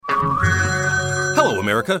Hello,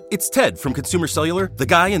 America. It's Ted from Consumer Cellular, the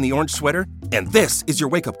guy in the orange sweater, and this is your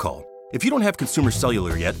wake-up call. If you don't have Consumer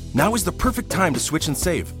Cellular yet, now is the perfect time to switch and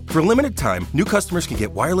save. For a limited time, new customers can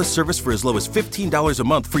get wireless service for as low as $15 a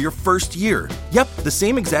month for your first year. Yep, the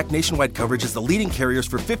same exact nationwide coverage as the leading carriers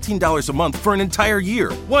for $15 a month for an entire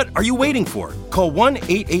year. What are you waiting for? Call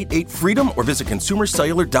 1-888-FREEDOM or visit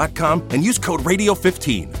consumercellular.com and use code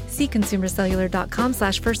RADIO15. See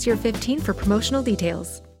consumercellular.com/firstyear15 for promotional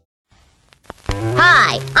details.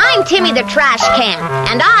 Hi, I'm Timmy the Trash Can,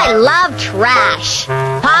 and I love trash.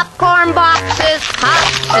 Popcorn boxes,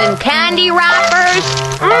 cups, and candy wrappers.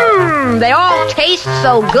 They all taste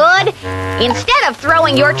so good. Instead of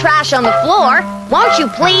throwing your trash on the floor, won't you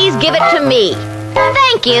please give it to me?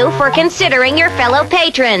 Thank you for considering your fellow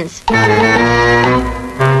patrons.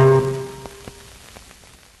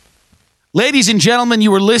 Ladies and gentlemen, you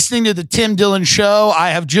were listening to the Tim Dillon Show. I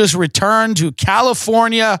have just returned to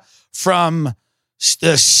California from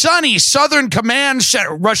the sunny Southern Command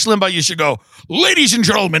Center. Rush Limbaugh used to go, ladies and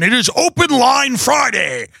gentlemen, it is Open Line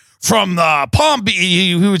Friday from the Palm Beach.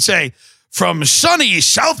 He would say, from sunny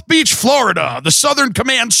South Beach, Florida, the Southern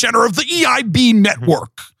Command Center of the EIB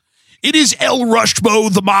network. It is El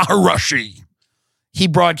Rushbo, the Maharishi. He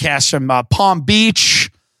broadcasts from Palm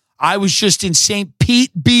Beach. I was just in St.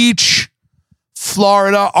 Pete Beach,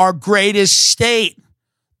 Florida, our greatest state,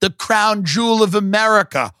 the crown jewel of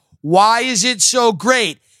America. Why is it so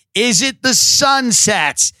great? Is it the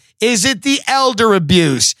sunsets? Is it the elder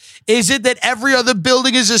abuse? Is it that every other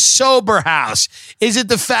building is a sober house? Is it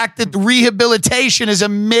the fact that rehabilitation is a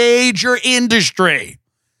major industry?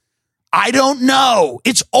 I don't know.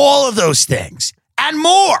 It's all of those things and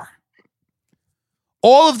more.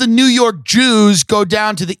 All of the New York Jews go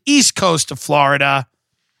down to the east coast of Florida,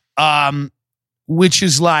 which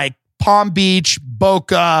is like Palm Beach,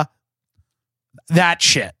 Boca, that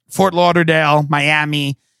shit. Fort Lauderdale,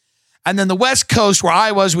 Miami. And then the West Coast where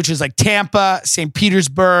I was, which is like Tampa, St.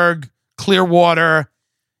 Petersburg, Clearwater,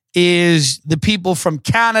 is the people from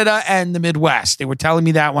Canada and the Midwest. They were telling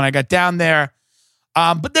me that when I got down there.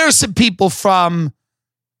 But there are some people from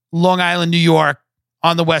Long Island, New York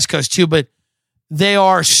on the West Coast too, but they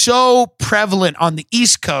are so prevalent on the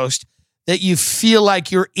East Coast that you feel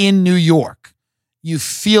like you're in New York. You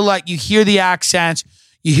feel like you hear the accents,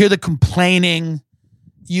 you hear the complaining.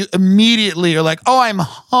 You immediately are like, oh, I'm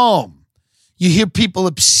home. You hear people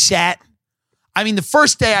upset. I mean, the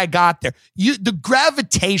first day I got there, the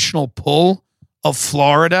gravitational pull of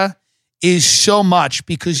Florida is so much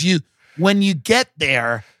because when you get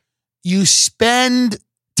there, you spend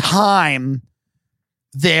time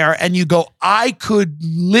there and you go, I could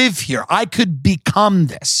live here. I could become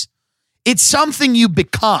this. It's something you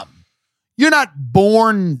become. You're not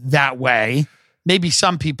born that way. Maybe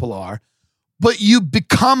some people are. But you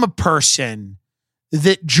become a person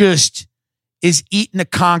that just is eating a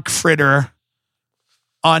conch fritter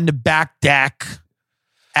on the back deck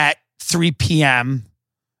at 3 p.m.,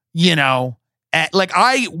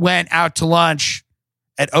 I went out to lunch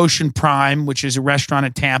at Ocean Prime, which is a restaurant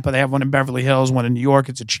in Tampa. They have one in Beverly Hills, one in New York.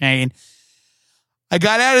 It's a chain. I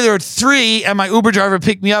got out of there at 3, and my Uber driver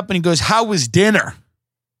picked me up, and he goes, how was dinner?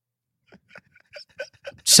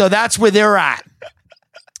 So that's where they're at.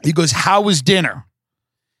 He goes, how was dinner?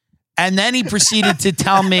 And then he proceeded to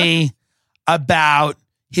tell me about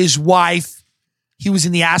his wife. He was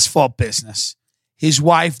in the asphalt business. His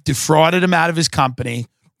wife defrauded him out of his company,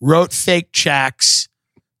 wrote fake checks,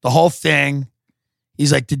 the whole thing.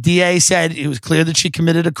 He's like, the DA said it was clear that she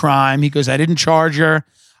committed a crime. He goes, I didn't charge her.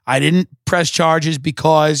 I didn't press charges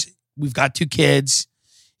because we've got 2 kids.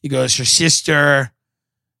 He goes, her sister,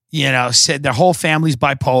 said their whole family's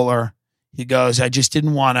bipolar. He goes, I just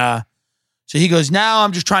didn't want to. So he goes, now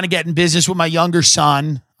I'm just trying to get in business with my younger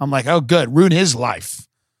son. I'm like, oh, good. Ruin his life.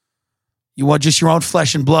 You want just your own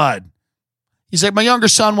flesh and blood. He's like, my younger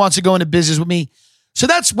son wants to go into business with me. So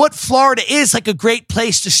that's what Florida is, like a great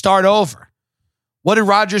place to start over. What did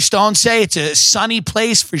Roger Stone say? It's a sunny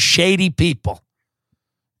place for shady people.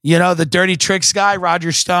 The dirty tricks guy,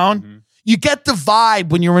 Roger Stone. Mm-hmm. You get the vibe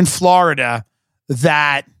when you're in Florida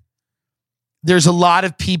that there's a lot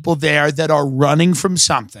of people there that are running from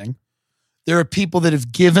something. There are people that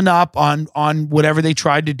have given up on whatever they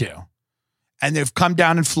tried to do. And they've come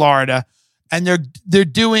down in Florida and they're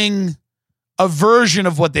doing a version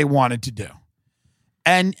of what they wanted to do.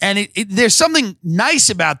 And there's something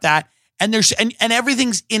nice about that. And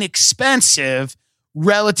everything's inexpensive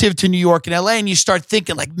relative to New York and LA. And you start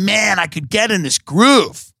thinking like, man, I could get in this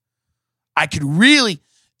groove.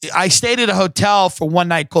 I stayed at a hotel for one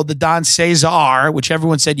night called the Don Cesar, which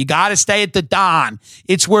everyone said, you got to stay at the Don.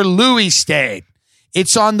 It's where Louis stayed.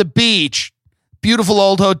 It's on the beach. Beautiful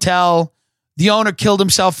old hotel. The owner killed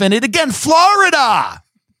himself in it. Again, Florida.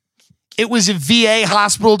 It was a VA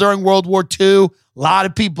hospital during World War II. A lot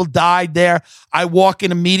of people died there. I walk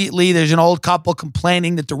in immediately. There's an old couple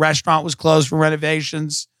complaining that the restaurant was closed for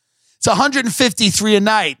renovations. It's $153 a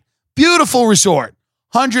night. Beautiful resort.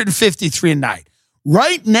 $153 a night.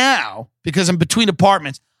 Right now, because I'm between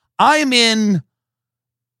apartments, I am in,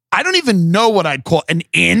 I don't even know what I'd call an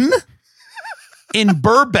inn in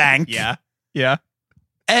Burbank. Yeah.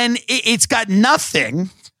 And it's got nothing.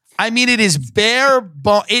 I mean, it is bare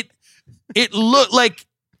bone. It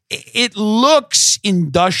looks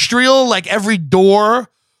industrial. Like every door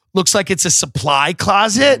looks like it's a supply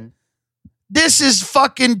closet. This is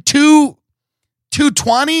fucking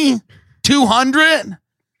 220, 200.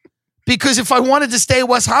 Because if I wanted to stay in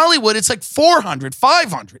West Hollywood, it's like 400,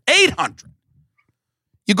 500, 800.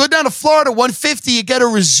 You go down to Florida, 150, you get a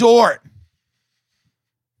resort.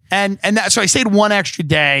 And so I stayed one extra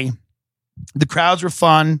day. The crowds were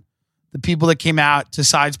fun. The people that came out to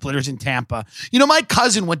Side Splitters in Tampa. You know, my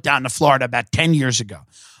cousin went down to Florida about 10 years ago.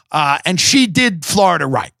 And she did Florida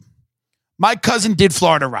right. My cousin did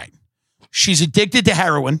Florida right. She's addicted to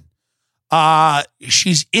heroin.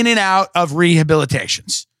 She's in and out of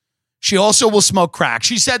rehabilitations. She also will smoke crack.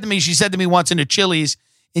 She said to me once in a Chili's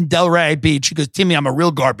in Delray Beach, she goes, Timmy, I'm a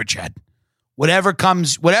real garbage head. Whatever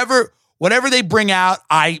they bring out,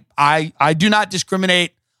 I do not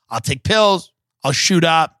discriminate. I'll take pills. I'll shoot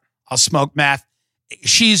up. I'll smoke meth.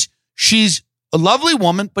 She's a lovely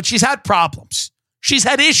woman, but she's had problems. She's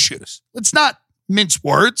had issues. Let's not mince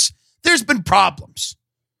words. There's been problems.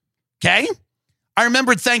 Okay? I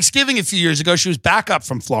remember at Thanksgiving a few years ago, she was back up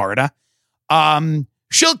from Florida.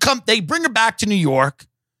 She'll come, they bring her back to New York.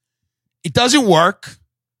 It doesn't work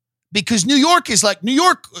because New York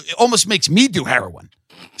almost makes me do heroin.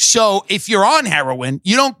 So if you're on heroin,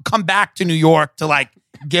 you don't come back to New York to like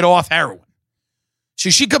get off heroin. So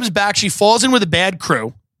she comes back, she falls in with a bad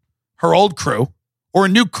crew, her old crew, or a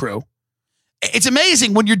new crew. It's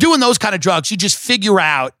amazing when you're doing those kind of drugs, you just figure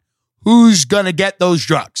out who's going to get those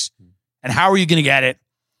drugs and how are you going to get it.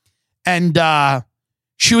 And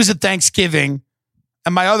she was at Thanksgiving,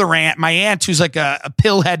 and my aunt, who's like a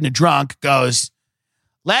pillhead and a drunk, goes,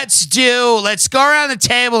 let's go around the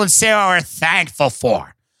table and say what we're thankful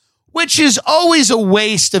for, which is always a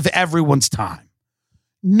waste of everyone's time.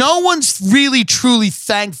 No one's really, truly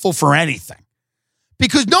thankful for anything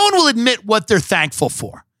because no one will admit what they're thankful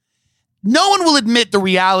for. No one will admit the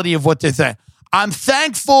reality of what they're thankful. I'm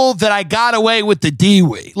thankful that I got away with the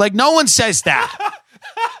DWI. Like, no one says that.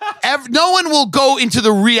 No one will go into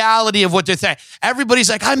the reality of what they're thankful.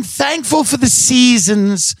 Everybody's like, I'm thankful for the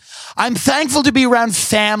seasons. I'm thankful to be around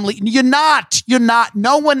family. You're not.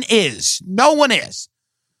 No one is.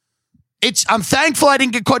 I'm thankful I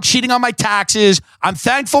didn't get caught cheating on my taxes. I'm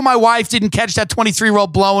thankful my wife didn't catch that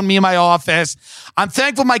 23-year-old blowing me in my office. I'm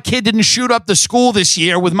thankful my kid didn't shoot up the school this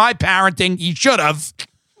year with my parenting. He should have.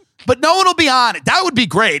 But no one will be on it. That would be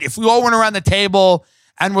great if we all went around the table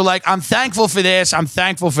and we're like, I'm thankful for this. I'm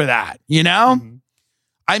thankful for that. You know? Mm-hmm.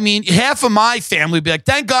 I mean, half of my family would be like,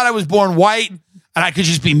 thank God I was born white and I could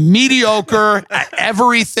just be mediocre at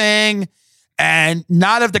everything. And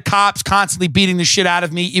not have the cops constantly beating the shit out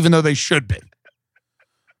of me, even though they should be.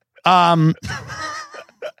 But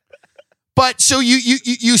so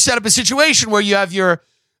you set up a situation where you have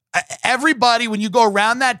everybody, when you go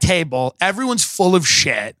around that table, everyone's full of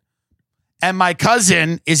shit. And my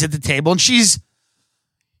cousin is at the table and she's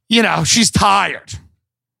tired.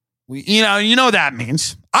 You know what that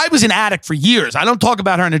means. I was an addict for years. I don't talk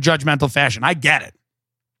about her in a judgmental fashion. I get it.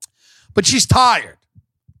 But she's tired.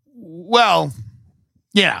 Well,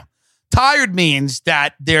 tired means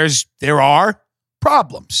that there are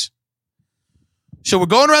problems. So we're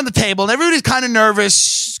going around the table and everybody's kind of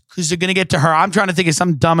nervous because they're going to get to her. I'm trying to think of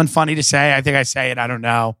something dumb and funny to say. I think I say it. I don't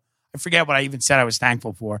know. I forget what I even said I was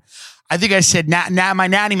thankful for. I think I said, my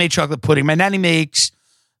nanny made chocolate pudding. My nanny makes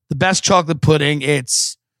the best chocolate pudding. I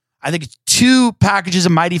think it's 2 packages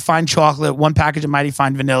of Mighty Fine chocolate, 1 package of Mighty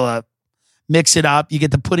Fine vanilla. Mix it up. You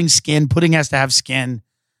get the pudding skin. Pudding has to have skin.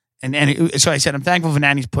 So I said, I'm thankful for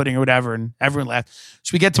Nanny's pudding or whatever. And everyone laughed.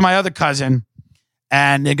 So we get to my other cousin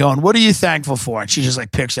and they're going, what are you thankful for? And she just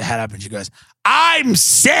like picks her head up and she goes, I'm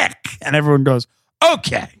sick. And everyone goes,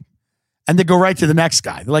 okay. And they go right to the next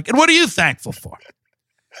guy. They're like, and what are you thankful for?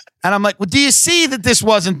 And I'm like, well, do you see that this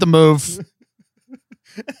wasn't the move?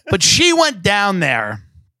 But she went down there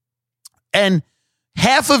and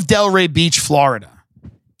half of Delray Beach, Florida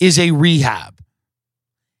is a rehab.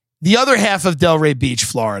 The other half of Delray Beach,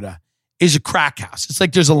 Florida, is a crack house. It's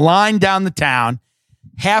like there's a line down the town.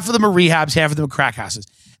 Half of them are rehabs, half of them are crack houses.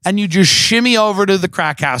 and you just shimmy over to the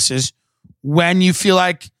crack houses when you feel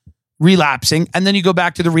like relapsing, and then you go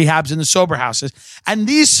back to the rehabs and the sober houses. And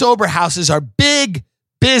these sober houses are big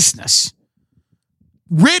business.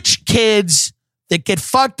 Rich kids that get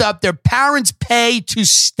fucked up, their parents pay to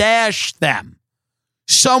stash them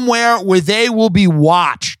somewhere where they will be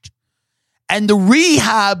watched. And the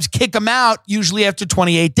rehabs kick them out usually after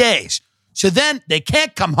 28 days. So then they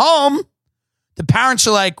can't come home. The parents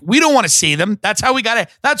are like, we don't want to see them. That's how we got it.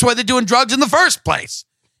 That's why they're doing drugs in the first place.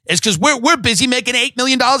 It's because we're busy making $8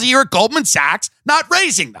 million a year at Goldman Sachs, not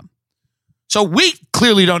raising them. So we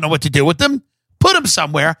clearly don't know what to do with them. Put them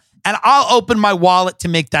somewhere, and I'll open my wallet to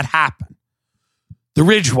make that happen. The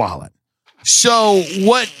Ridge wallet. So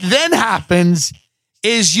what then happens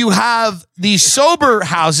is you have these sober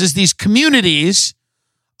houses, these communities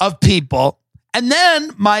of people. And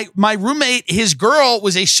then my roommate, his girl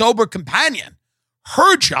was a sober companion.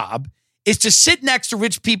 Her job is to sit next to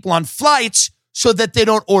rich people on flights so that they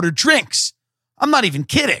don't order drinks. I'm not even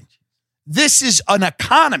kidding. This is an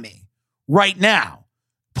economy right now.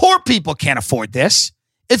 Poor people can't afford this.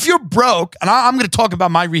 If you're broke, and I'm going to talk about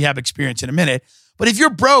my rehab experience in a minute, but if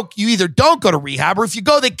you're broke, you either don't go to rehab, or if you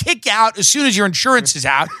go, they kick you out as soon as your insurance is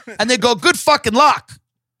out, and they go, good fucking luck.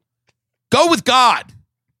 Go with God.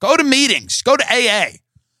 Go to meetings. Go to AA.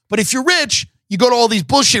 But if you're rich, you go to all these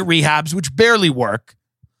bullshit rehabs, which barely work.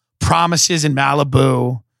 Promises in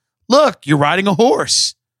Malibu. Look, you're riding a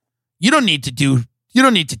horse. You don't need to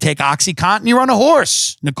take OxyContin. You're on a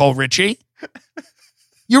horse, Nicole Richie.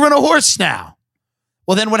 You're on a horse now.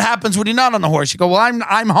 Well, then what happens when you're not on the horse? You go, well,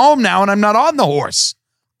 I'm home now and I'm not on the horse.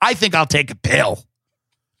 I think I'll take a pill.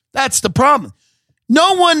 That's the problem.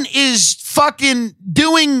 No one is fucking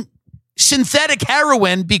doing synthetic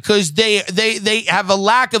heroin because they have a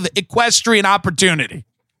lack of equestrian opportunity.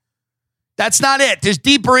 That's not it. There's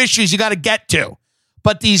deeper issues you got to get to.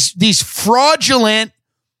 But these fraudulent,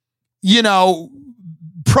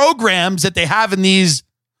 programs that they have in these,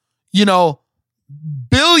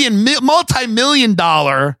 multi-million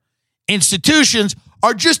dollar institutions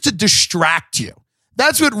are just to distract you.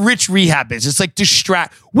 That's what rich rehab is. It's like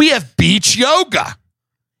distract. We have beach yoga.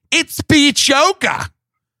 It's beach yoga.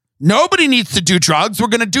 Nobody needs to do drugs. We're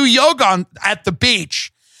going to do yoga at the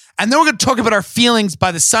beach. And then we're going to talk about our feelings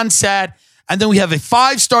by the sunset. And then we have a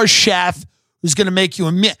 5-star chef who's going to make you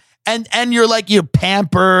a meal. And you're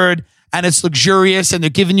pampered and it's luxurious and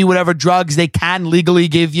they're giving you whatever drugs they can legally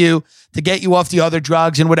give you to get you off the other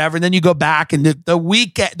drugs and whatever. And then you go back and the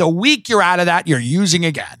week you're out of that, you're using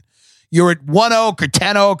again. You're at 1 Oak or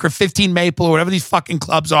 10 Oak or 15 Maple or whatever these fucking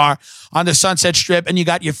clubs are on the Sunset Strip, and you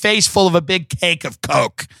got your face full of a big cake of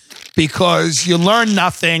Coke because you learned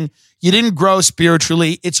nothing. You didn't grow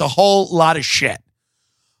spiritually. It's a whole lot of shit.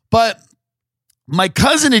 But my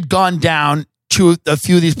cousin had gone down to a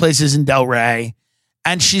few of these places in Delray,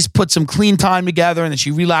 and she's put some clean time together, and then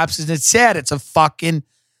she relapses, and it's sad. It's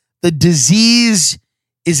the disease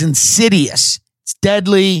is insidious. It's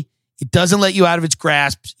deadly. It doesn't let you out of its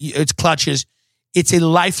grasp, its clutches. It's a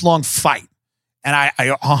lifelong fight. And I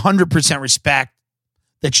 100% respect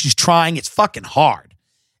that she's trying. It's fucking hard.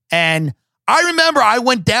 And I remember I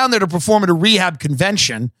went down there to perform at a rehab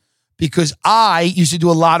convention because I used to do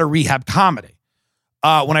a lot of rehab comedy.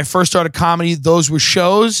 When I first started comedy, those were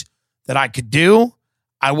shows that I could do.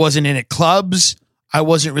 I wasn't in at clubs. I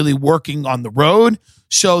wasn't really working on the road.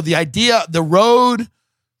 So the road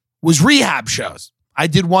was rehab shows. I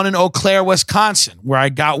did one in Eau Claire, Wisconsin, where I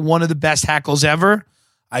got one of the best heckles ever.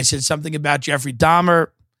 I said something about Jeffrey Dahmer,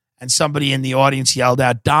 and somebody in the audience yelled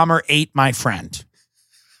out, "Dahmer ate my friend."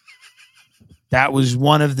 That was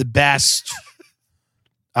one of the best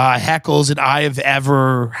heckles that I have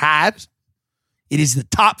ever had. It is the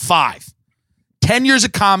top 5. 10 years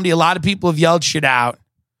of comedy, a lot of people have yelled shit out.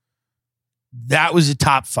 That was the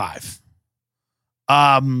top 5.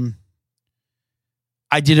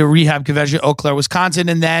 I did a rehab convention in Eau Claire, Wisconsin,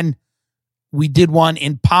 and then we did one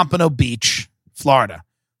in Pompano Beach, Florida.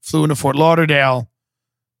 Flew into Fort Lauderdale.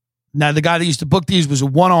 Now, the guy that used to book these was a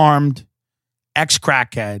one-armed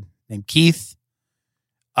ex-crackhead named Keith.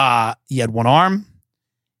 He had one arm.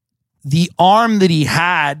 The arm that he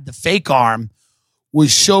had, the fake arm,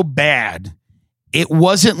 was so bad. It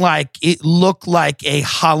wasn't like, it looked like a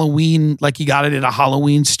Halloween, like he got it at a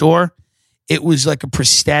Halloween store. It was like a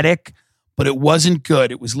prosthetic, but it wasn't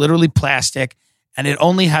good. It was literally plastic, and it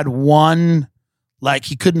only had one, like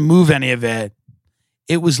he couldn't move any of it.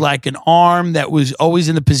 It was like an arm that was always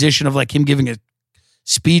in the position of like him giving a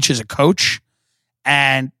speech as a coach,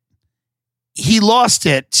 and he lost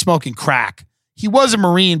it smoking crack. He was a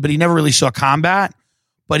Marine, but he never really saw combat,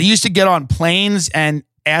 but he used to get on planes and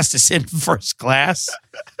asked to sit in first class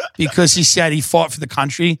because he said he fought for the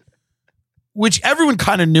country, which everyone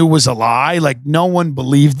kind of knew was a lie. Like no one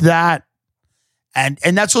believed that. And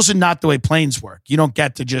that's also not the way planes work. You don't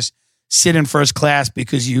get to just sit in first class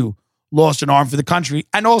because you lost an arm for the country.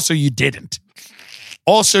 And also you didn't.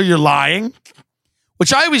 Also you're lying,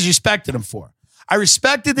 which I always respected him for. I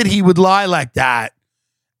respected that he would lie like that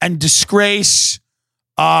and disgrace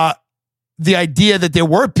the idea that there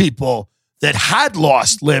were people that had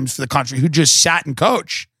lost limbs for the country who just sat and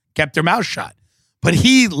coach, kept their mouth shut. But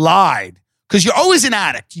he lied because you're always an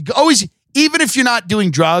addict. You always, even if you're not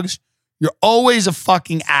doing drugs, you're always a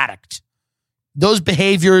fucking addict. Those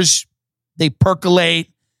behaviors, they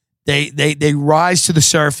percolate, they rise to the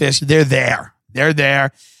surface. They're there. They're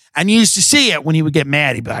there. And you used to see it when he would get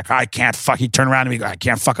mad. He'd be like, he'd turn around to me and go, I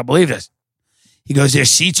can't fucking believe this. He goes, there's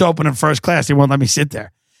seats open in first class. They won't let me sit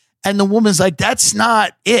there. And the woman's like, that's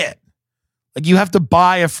not it. Like, you have to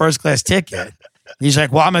buy a first class ticket. He's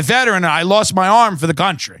like, well, I'm a veteran and I lost my arm for the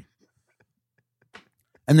country.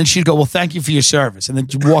 And then she'd go, well, thank you for your service. And then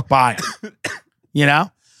she'd walk by him, you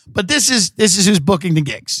know? But this is who's booking the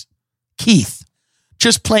gigs. Keith.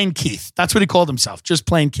 Just plain Keith. That's what he called himself. Just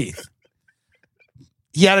plain Keith.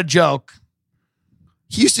 He had a joke.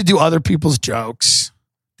 He used to do other people's jokes.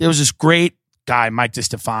 There was this great guy, Mike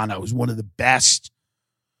DiStefano, who was one of the best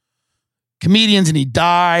comedians, and he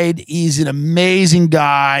died. He's an amazing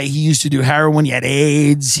guy. He used to do heroin. He had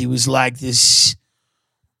AIDS. He was like this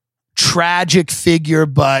tragic figure,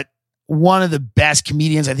 but one of the best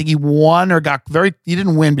comedians. I think he won or he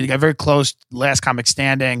didn't win, but he got very close, last comic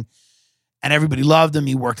standing. And everybody loved him.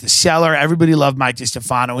 He worked the cellar. Everybody loved Mike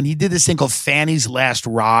DiStefano. And he did this thing called Fanny's Last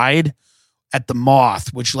Ride at the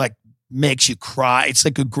Moth, which like makes you cry. It's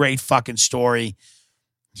like a great fucking story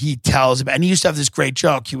he tells about. And he used to have this great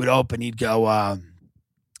joke. He would open, he'd go,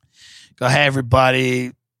 hey,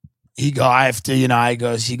 everybody. He go, I have to, you know, he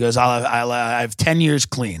goes, I have 10 years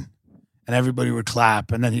clean. And everybody would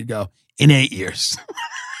clap. And then he'd go, in 8 years.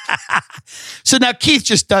 So now Keith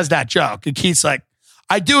just does that joke. And Keith's like,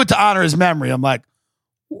 I do it to honor his memory. I'm like,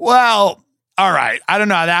 well, all right. I don't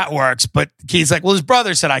know how that works. But Keith's like, well, his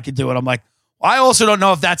brother said I could do it. I'm like, well, I also don't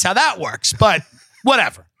know if that's how that works. But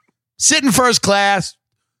whatever. Sit in first class.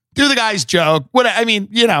 Do the guy's joke. I mean,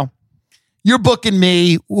 you know, you're booking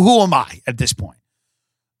me. Who am I at this point?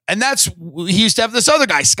 And he used to have this other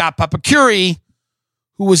guy, Scott Papacuri,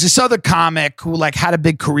 who was this other comic who like had a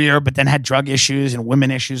big career, but then had drug issues and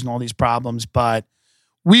women issues and all these problems. But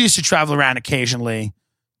we used to travel around occasionally,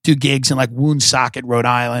 do gigs in like Woonsocket, Rhode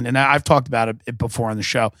Island. And I've talked about it before on the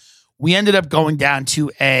show. We ended up going down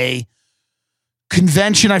to a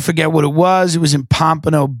convention. I forget what it was. It was in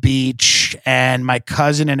Pompano Beach. And my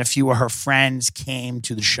cousin and a few of her friends came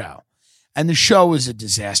to the show. And the show was a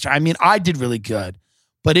disaster. I mean, I did really good,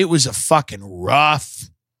 but it was a fucking rough,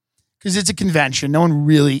 because it's a convention. No one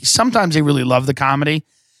really, sometimes they really love the comedy.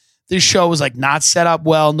 This show was like not set up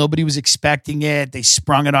well. Nobody was expecting it. They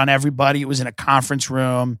sprung it on everybody. It was in a conference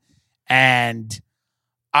room. And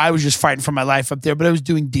I was just fighting for my life up there, but I was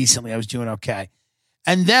doing decently. I was doing okay.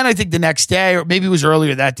 And then I think the next day, or maybe it was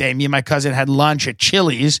earlier that day, me and my cousin had lunch at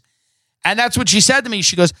Chili's. And that's what she said to me.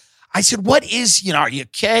 She goes, I said, what is, are you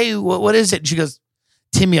okay? What is it? And she goes,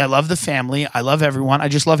 Timmy, I love the family. I love everyone. I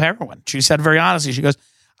just love heroin. She said very honestly, she goes,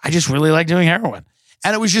 I just really like doing heroin.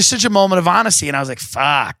 And it was just such a moment of honesty. And I was like,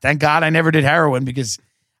 fuck, thank God I never did heroin, because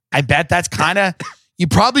I bet that's kind of, you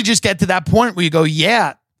probably just get to that point where you go,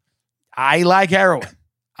 yeah, I like heroin.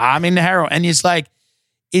 I'm into heroin. And it's like,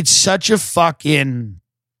 it's such a fucking,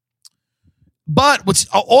 but what's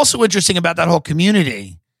also interesting about that whole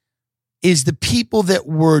community is the people that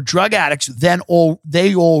were drug addicts,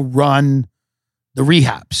 they all run the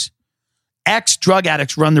rehabs. Ex-drug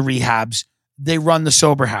addicts run the rehabs. They run the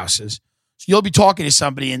sober houses. So you'll be talking to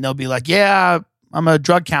somebody and they'll be like, yeah, I'm a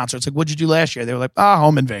drug counselor. It's like, what'd you do last year? They were like,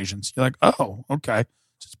 home invasions. You're like, oh, okay.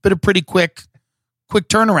 So it's been a pretty quick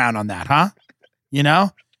turnaround on that, huh?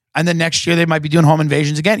 And then next year they might be doing home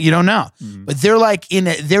invasions again. You don't know. But they're like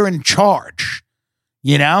they're in charge,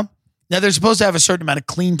 Now they're supposed to have a certain amount of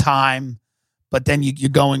clean time, but then you're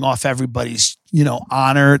going off everybody's,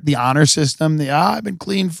 the honor system. I've been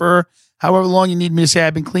clean for however long you need me to say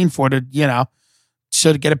I've been clean for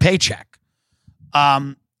so to get a paycheck.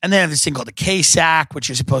 And they have this thing called the KSAC, which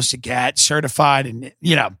you're supposed to get certified and,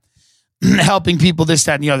 helping people, this,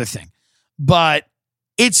 that, and the other thing. But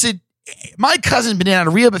my cousin's been in and out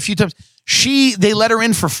of rehab a few times. They let her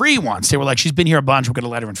in for free once. They were like, she's been here a bunch. We're going to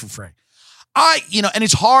let her in for free. And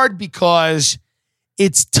it's hard because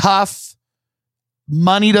it's tough.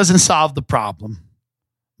 Money doesn't solve the problem.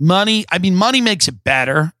 Money makes it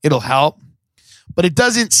better. It'll help, but it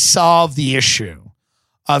doesn't solve the issue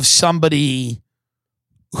of somebody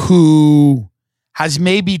who has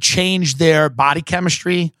maybe changed their body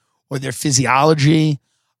chemistry or their physiology,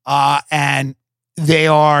 and they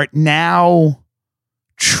are now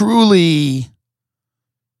truly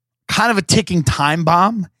kind of a ticking time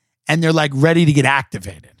bomb, and they're like ready to get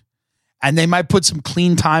activated. And they might put some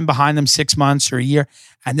clean time behind them, 6 months or a year,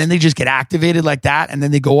 and then they just get activated like that, and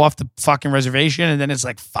then they go off the fucking reservation, and then it's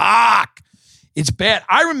like, fuck, it's bad.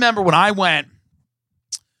 I remember when I went,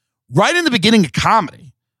 right in the beginning of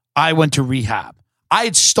comedy, I went to rehab. I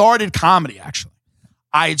had started comedy, actually.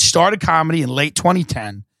 I had started comedy in late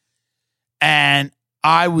 2010, and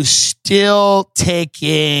I was still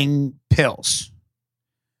taking pills.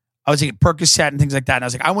 I was taking Percocet and things like that, and I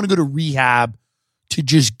was like, I want to go to rehab to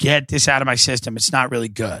just get this out of my system. It's not really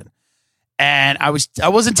good. And I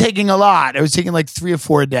wasn't taking a lot. I was taking like 3 or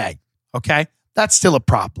 4 a day. Okay. That's still a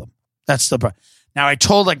problem. Now I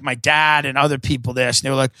told like my dad and other people this, and they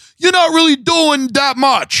were like, you're not really doing that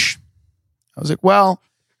much. I was like, well,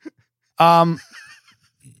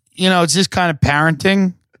 it's this kind of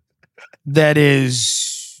parenting that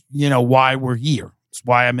is, why we're here. It's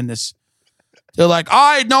why I'm in this. They're like,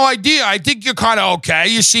 I had no idea. I think you're kind of okay.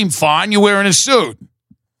 You seem fine. You're wearing a suit.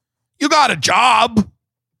 You got a job.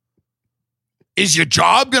 Is your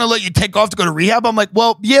job going to let you take off to go to rehab? I'm like,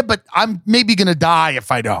 well, yeah, but I'm maybe going to die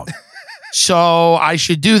if I don't. So I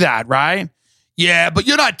should do that, right? Yeah, but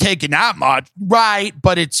you're not taking that much. Right,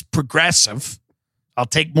 but it's progressive. I'll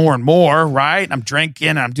take more and more, right? I'm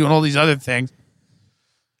drinking. I'm doing all these other things.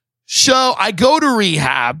 So I go to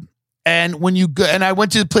rehab. And when you go, and I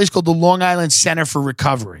went to the place called the Long Island Center for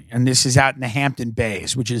Recovery, and this is out in the Hampton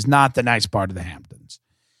Bays, which is not the nice part of the Hamptons.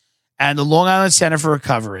 And the Long Island Center for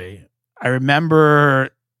Recovery, I remember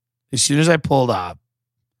as soon as I pulled up,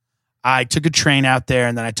 I took a train out there,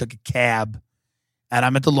 and then I took a cab, and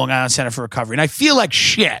I'm at the Long Island Center for Recovery, and I feel like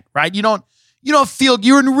shit, right? You don't feel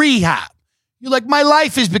you're in rehab. You're like, my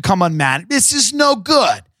life has become unmanageable. This is no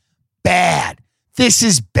good. Bad. This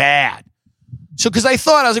is bad. So, because I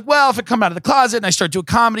thought, I was like, well, if I come out of the closet and I start doing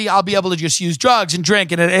comedy, I'll be able to just use drugs and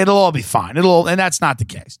drink, and it'll all be fine. And that's not the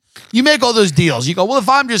case. You make all those deals. You go, well, if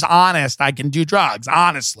I'm just honest, I can do drugs,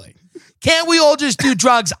 honestly. Can't we all just do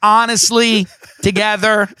drugs honestly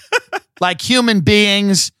together, like human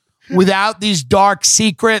beings, without these dark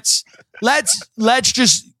secrets? Let's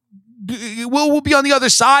just, we'll be on the other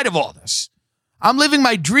side of all this. I'm living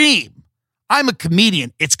my dream. I'm a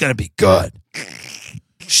comedian. It's going to be good.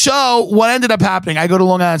 So what ended up happening, I go to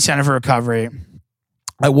Long Island Center for Recovery.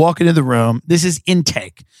 I walk into the room. This is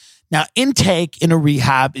intake. Now, intake in a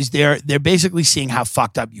rehab is they're basically seeing how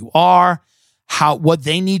fucked up you are, what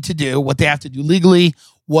they need to do, what they have to do legally,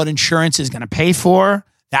 what insurance is going to pay for.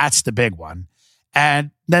 That's the big one.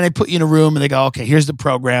 And then they put you in a room and they go, okay, here's the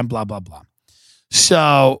program, blah, blah, blah.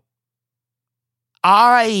 So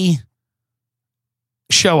I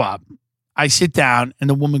show up. I sit down and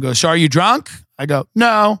the woman goes, so are you drunk? I go,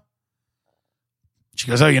 no. She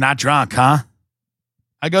goes, oh, you're not drunk, huh?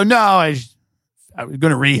 I go, no, I was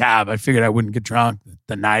going to rehab. I figured I wouldn't get drunk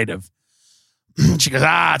the night of. She goes,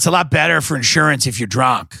 it's a lot better for insurance if you're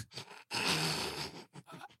drunk.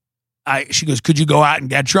 She goes, could you go out and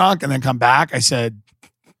get drunk and then come back? I said,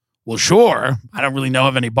 well, sure. I don't really know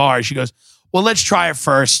of any bars. She goes, well, let's try it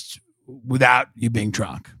first without you being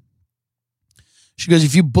drunk. She goes,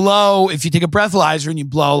 if you take a breathalyzer and you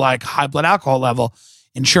blow like high blood alcohol level,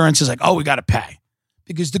 insurance is like, oh, we got to pay.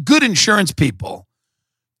 Because the good insurance people,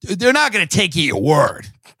 they're not going to take you your word.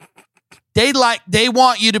 They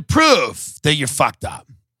want you to prove that you're fucked up.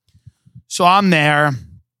 So I'm there.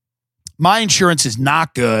 My insurance is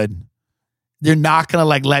not good. They're not going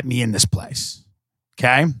to let me in this place.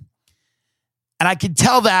 Okay. And I can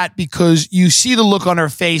tell that because you see the look on her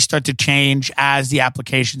face start to change as the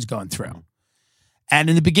application's going through. And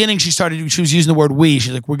in the beginning, she was using the word we.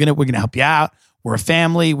 She's like, we're gonna help you out. We're a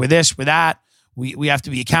family. We're this, we're that. We have to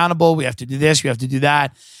be accountable. We have to do this. We have to do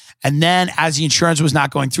that. And then as the insurance was not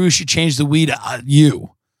going through, she changed the we to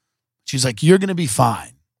you. She's like, you're going to be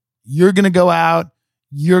fine. You're going to go out.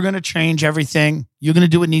 You're going to change everything. You're going to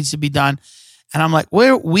do what needs to be done. And I'm like, we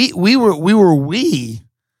were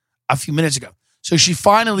a few minutes ago. So she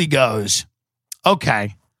finally goes,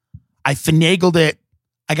 okay, I finagled it.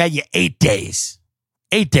 I got you 8 days.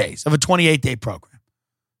 8 days of a 28-day program.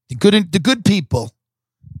 The good people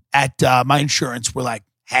at my insurance were like,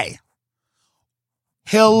 hey,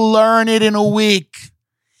 he'll learn it in a week.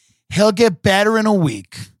 He'll get better in a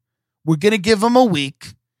week. We're going to give him a week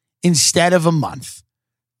instead of a month.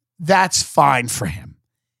 That's fine for him.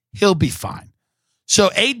 He'll be fine. So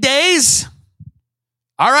 8 days.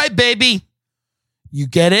 All right, baby. You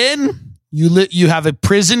get in. You have a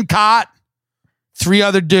prison cot, 3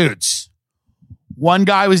 other dudes. One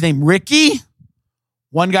guy was named Ricky.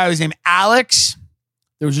 One guy was named Alex.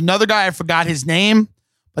 There was another guy, I forgot his name,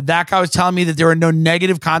 but that guy was telling me that there are no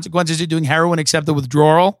negative consequences to doing heroin except the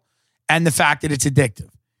withdrawal and the fact that it's addictive.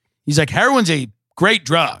 He's like, heroin's a great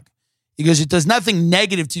drug. He goes, it does nothing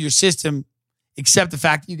negative to your system except the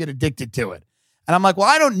fact that you get addicted to it. And I'm like, well,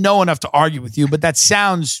 I don't know enough to argue with you, but that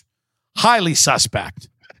sounds highly suspect.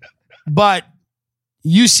 But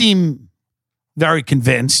you seem very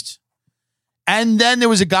convinced. And then there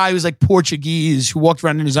was a guy who was like Portuguese who walked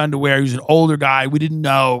around in his underwear. He was an older guy. We didn't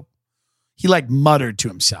know. He like muttered to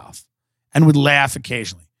himself and would laugh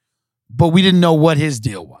occasionally. But we didn't know what his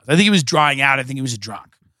deal was. I think he was drying out. I think he was a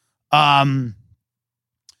drunk. I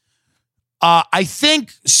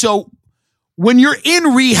think so. When you're in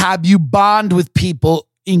rehab, you bond with people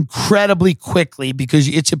incredibly quickly because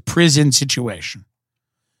it's a prison situation.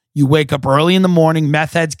 You wake up early in the morning,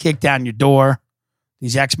 meth heads kick down your door.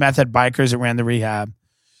 These ex-meth head bikers that ran the rehab.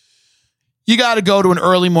 You got to go to an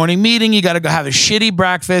early morning meeting. You got to go have a shitty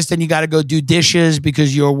breakfast, and you got to go do dishes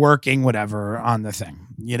because you're working whatever on the thing,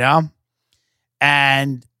 you know?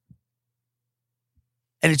 And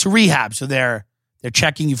it's a rehab, so they're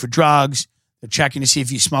checking you for drugs. They're checking to see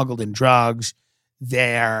if you smuggled in drugs. You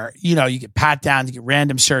get pat downs, you get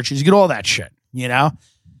random searches, you get all that shit, you know?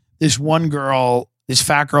 This one girl, this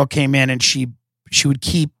fat girl came in and she would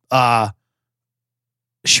keep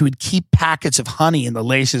packets of honey in the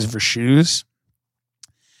laces of her shoes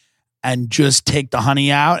and just take the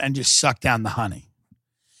honey out and just suck down the honey.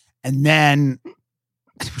 And then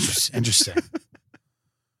it was just interesting.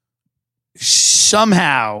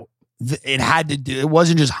 Somehow it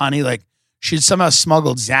wasn't just honey, like she had somehow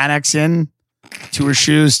smuggled Xanax in to her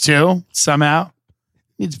shoes too, somehow.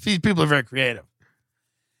 These people are very creative.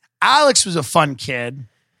 Alex was a fun kid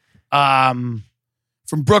from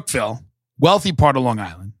Brookville, wealthy part of Long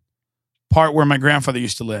Island, part where my grandfather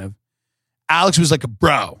used to live. Alex was like a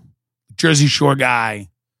bro, Jersey Shore guy,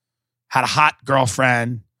 had a hot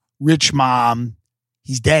girlfriend, rich mom.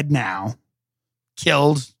 He's dead now,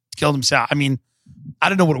 killed himself. I mean, I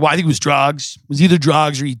don't know why. I think it was drugs. It was either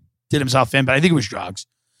drugs or he did himself in, but I think it was drugs.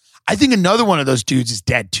 I think another one of those dudes is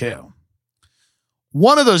dead too.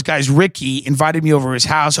 One of those guys, Ricky, invited me over to his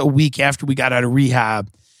house a week after we got out of rehab,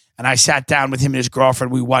 and I sat down with him and his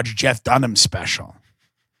girlfriend. We watched Jeff Dunham's special,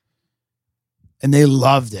 and they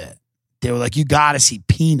loved it. They were like, you got to see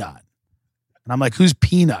Peanut. And I'm like, who's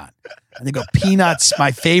Peanut? And they go, Peanut's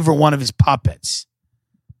my favorite one of his puppets.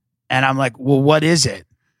 And I'm like, well, what is it?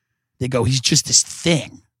 They go, he's just this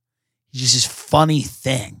thing. He's just this funny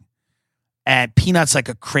thing. And Peanut's like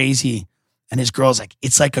a crazy, and his girl's like,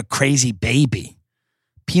 it's like a crazy baby.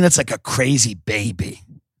 Peanut's like a crazy baby,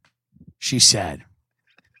 she said.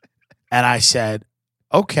 And I said,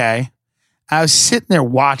 okay. I was sitting there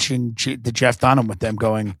watching the Jeff Dunham with them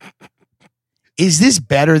going, is this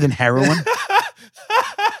better than heroin?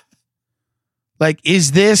 Like,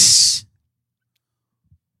 is this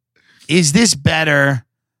better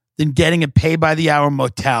than getting a pay-by-the-hour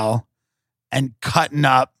motel and cutting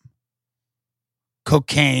up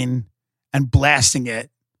cocaine and blasting it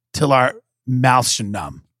till our mouths are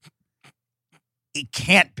numb? It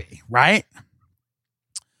can't be, right?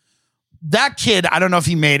 That kid, I don't know if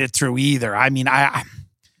he made it through either. I mean,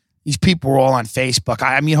 these people were all on Facebook.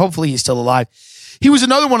 I mean, hopefully he's still alive. He was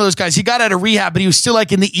another one of those guys. He got out of rehab, but he was still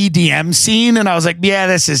like in the EDM scene. And I was like, yeah,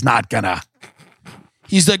 this is not gonna.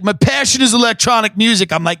 He's like, my passion is electronic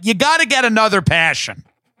music. I'm like, you got to get another passion.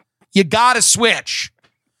 You got to switch.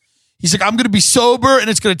 He's like, I'm going to be sober and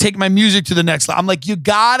it's going to take my music to the next level. I'm like, you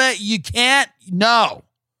can't, no.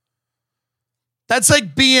 That's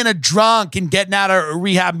like being a drunk and getting out of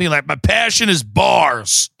rehab and being like, my passion is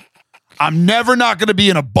bars. I'm never not going to be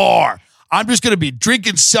in a bar. I'm just going to be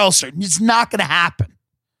drinking seltzer. It's not going to happen.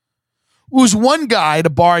 There was one guy at a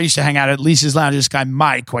bar I used to hang out at Lisa's Lounge, this guy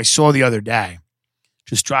Mike, who I saw the other day,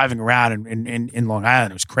 just driving around in Long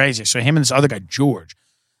Island. It was crazy. So him and this other guy, George.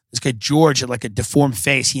 This guy, George, had like a deformed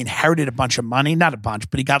face. He inherited a bunch of money. Not a bunch,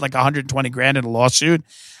 but he got like 120 grand in a lawsuit.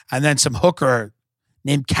 And then some hooker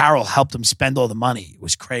named Carol helped him spend all the money. It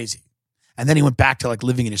was crazy. And then he went back to like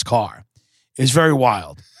living in his car. It was very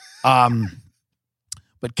wild.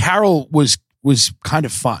 But Carol was kind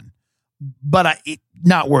of fun, but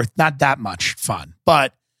not that much fun.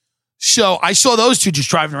 But so I saw those two just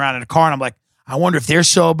driving around in a car, and I'm like, I wonder if they're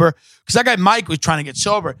sober. Because that guy Mike was trying to get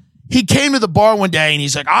sober. He came to the bar one day and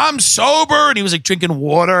he's like, I'm sober. And he was like drinking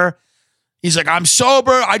water. He's like, I'm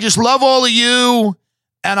sober. I just love all of you.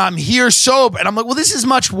 And I'm here sober. And I'm like, well, this is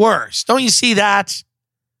much worse. Don't you see that?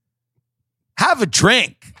 Have a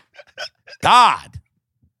drink. God.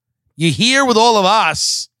 You here with all of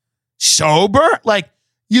us, sober? Like,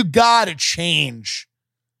 you got to change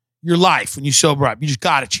your life when you sober up. You just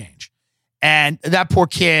got to change. And that poor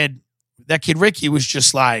kid, that kid Ricky was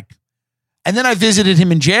just like, and then I visited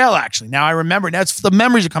him in jail, actually. Now I remember, that's the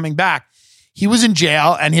memories are coming back. He was in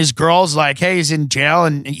jail, and his girl's like, hey, he's in jail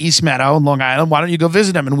in East Meadow in Long Island. Why don't you go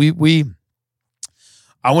visit him? And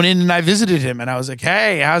I went in and I visited him, and I was like,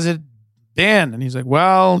 hey, how's it been? And he's like,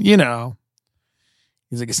 well, he's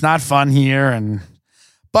like, it's not fun here.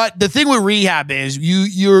 But the thing with rehab is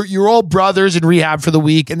you're all brothers in rehab for the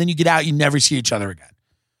week, and then you get out, you never see each other again.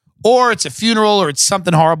 Or it's a funeral, or it's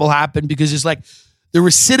something horrible happened, because it's like the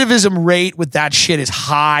recidivism rate with that shit is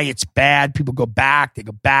high. It's bad. People go back, they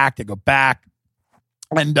go back, they go back.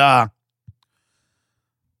 And I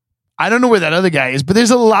don't know where that other guy is, but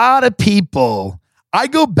there's a lot of people. I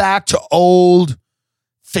go back to old,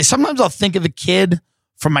 sometimes I'll think of a kid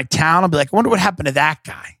from my town. I'll be like, I wonder what happened to that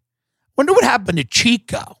guy. I wonder what happened to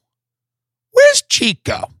Chico. Where's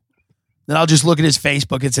Chico? Then I'll just look at his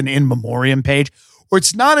Facebook. It's an in memoriam page. Or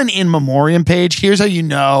it's not an in memoriam page. Here's how you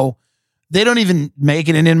know. They don't even make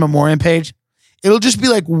it an in memoriam page. It'll just be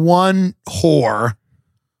like one whore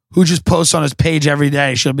who just posts on his page every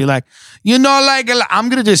day. She'll be like, I'm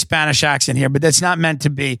going to do a Spanish accent here, but that's not meant to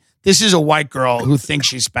be. This is a white girl who thinks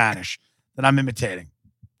she's Spanish that I'm imitating.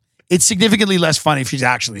 It's significantly less funny if she's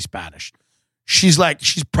actually Spanish. She's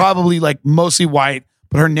probably like mostly white,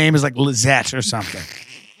 but her name is like Lizette or something.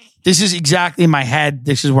 This is exactly in my head.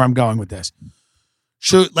 This is where I'm going with this.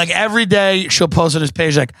 So like every day she'll post on his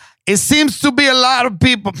page like, it seems to be a lot of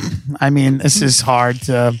people. I mean, this is hard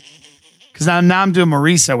to, because now I'm doing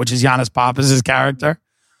Marisa, which is Giannis Pappas' character.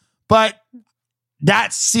 But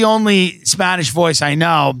that's the only Spanish voice I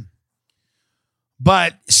know.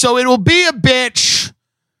 But so it will be a bitch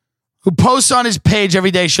who posts on his page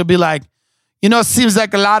every day. She'll be like, it seems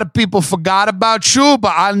like a lot of people forgot about you,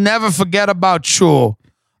 but I'll never forget about you.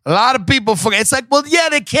 A lot of people forget. It's like, well, yeah,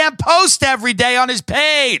 they can't post every day on his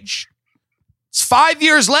page. It's 5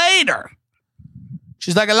 years later.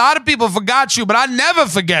 She's like, a lot of people forgot you, but I never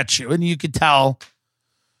forget you. And you could tell.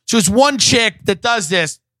 So it's one chick that does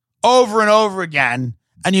this over and over again.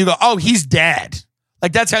 And you go, oh, he's dead.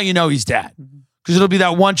 Like, that's how you know he's dead. Because it'll be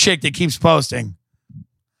that one chick that keeps posting.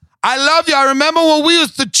 I love you. I remember when we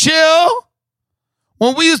used to chill.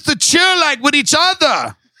 When we used to chill like with each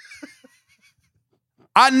other.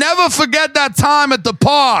 I never forget that time at the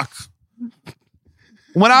park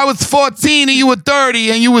when I was 14 and you were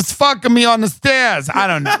 30 and you was fucking me on the stairs. I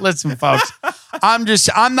don't know. Listen, folks, I'm just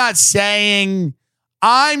saying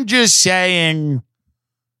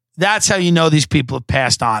that's how you know these people have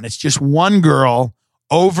passed on. It's just one girl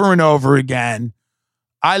over and over again.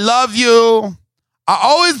 I love you. I'll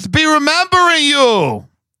always be remembering you.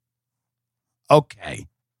 Okay.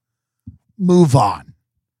 Move on.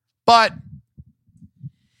 But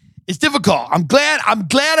it's difficult. I'm glad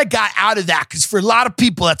I got out of that, because for a lot of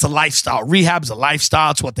people, that's a lifestyle. Rehab's a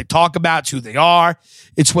lifestyle. It's what they talk about. It's who they are.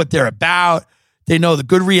 It's what they're about. They know the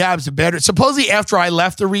good rehabs, the better. Supposedly after I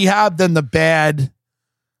left the rehab, then the bad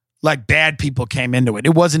people came into it.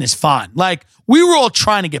 It wasn't as fun. Like, we were all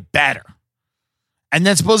trying to get better. And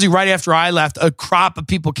then supposedly right after I left, a crop of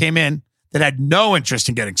people came in that had no interest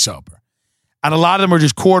in getting sober. And a lot of them were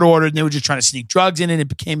just court ordered, and they were just trying to sneak drugs in, and it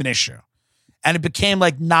became an issue. And it became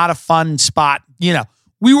like not a fun spot.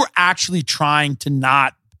 We were actually trying to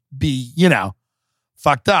not be,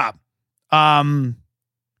 fucked up. That,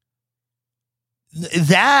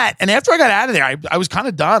 and after I got out of there, I was kind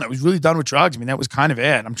of done. I was really done with drugs. I mean, that was kind of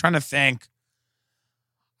it. I'm trying to think.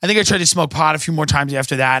 I think I tried to smoke pot a few more times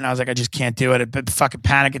after that, and I was like, I just can't do it. But fucking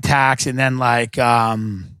panic attacks, and then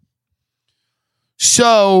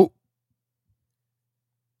so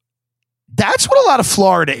that's what a lot of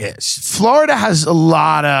Florida is. Florida has a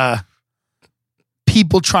lot of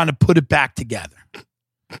people trying to put it back together,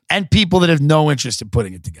 and people that have no interest in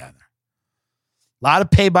putting it together. A lot of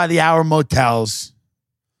pay by the hour motels,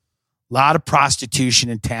 a lot of prostitution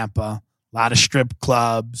in Tampa, a lot of strip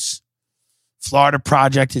clubs. Florida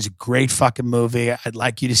Project is a great fucking movie. I'd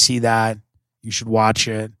like you to see that. You should watch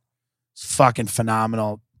it. It's fucking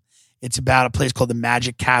phenomenal. It's about a place called the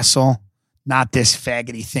Magic Castle. Not this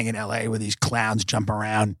faggoty thing in LA where these clowns jump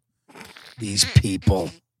around. These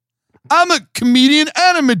people. I'm a comedian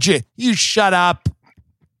and a magician. You shut up.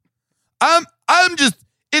 I'm just,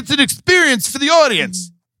 it's an experience for the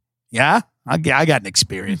audience. Yeah? I got an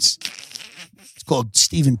experience. It's called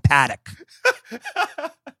Stephen Paddock.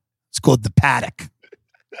 It's called The Paddock.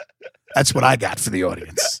 That's what I got for the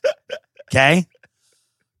audience. Okay?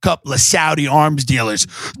 Couple of Saudi arms dealers.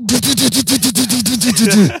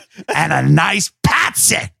 and a nice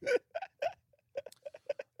patsy.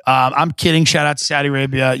 I'm kidding. Shout out to Saudi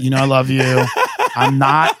Arabia. You know I love you.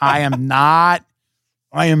 I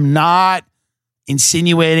am not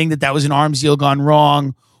insinuating that was an arms deal gone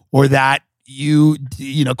wrong, or that you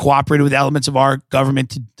cooperated with elements of our government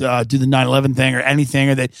to do the 9/11 thing or anything,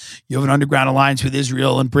 or that you have an underground alliance with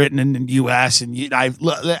Israel and Britain and the U.S. And hey,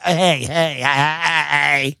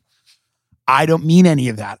 I don't mean any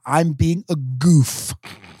of that. I'm being a goof.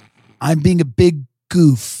 I'm being a big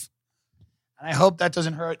goof. And I hope that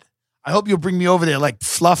doesn't hurt. I hope you'll bring me over there like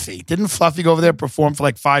Fluffy. Didn't Fluffy go over there and perform for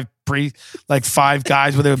like five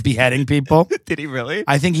guys where they were beheading people? Did he really?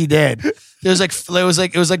 I think he did. It was like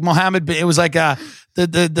Mohammed. It was like I'm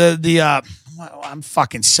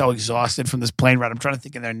fucking so exhausted from this plane ride. I'm trying to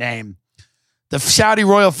think of their name. The Saudi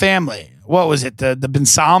royal family. What was it? The Bin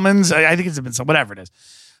Salmans? I think it's the Bin Salmans, whatever it is.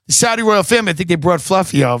 The Saudi royal family. I think they brought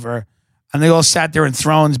Fluffy over, and they all sat there in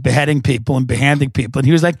thrones beheading people and behanding people. And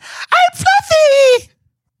he was like, "I'm Fluffy.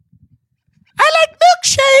 I like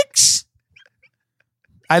milkshakes."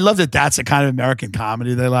 I love that that's a kind of American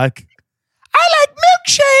comedy they like. I like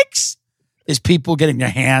milkshakes. There's people getting their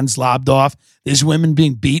hands lobbed off. There's women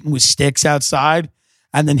being beaten with sticks outside.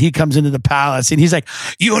 And then he comes into the palace and he's like,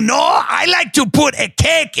 I like to put a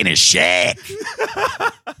cake in a shake.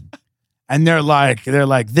 And they're like,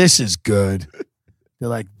 this is good. They're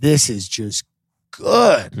like, this is just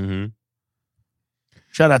good. Mm-hmm.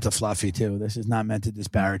 Shout out to Fluffy, too. This is not meant to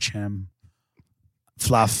disparage him.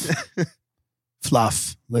 Fluff,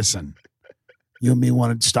 listen. You and me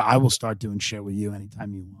want to start. I will start doing shit with you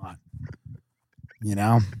anytime you want. You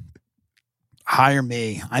know? Hire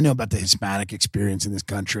me. I know about the Hispanic experience in this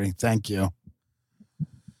country. Thank you.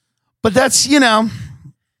 But that's, what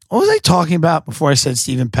was I talking about before I said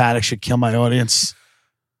Stephen Paddock should kill my audience?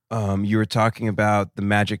 You were talking about the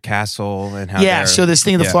Magic Castle and how. Yeah, so this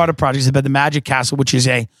thing in the Florida Project is about the Magic Castle, which is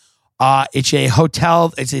it's a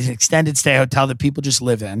hotel. It's an extended stay hotel that people just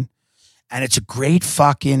live in. And it's a great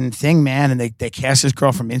fucking thing, man. And they cast this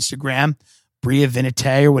girl from Instagram, Bria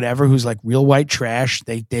Vinite or whatever, who's like real white trash.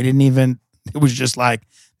 They didn't even, it was just like,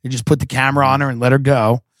 they just put the camera on her and let her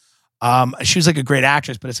go. She was like a great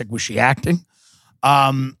actress, but it's like, was she acting?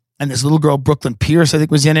 And this little girl, Brooklyn Pierce, I think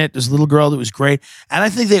was in it. This little girl that was great. And I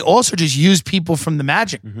think they also just used people from the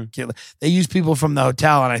Magic. Mm-hmm. They used people from the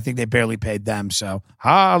hotel, and I think they barely paid them. So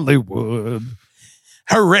Hollywood.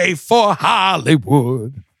 Hooray for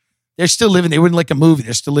Hollywood. They're still living. They wouldn't like a movie.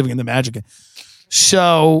 They're still living in the Magic.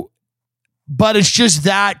 So, but it's just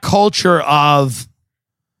that culture of,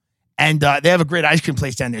 and they have a great ice cream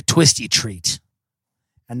place down there, Twisty Treat.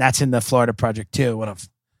 And that's in the Florida Project too.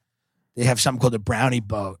 They have something called the Brownie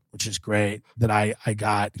Boat, which is great, that I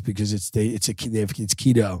got because it's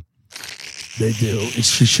keto. They do. It's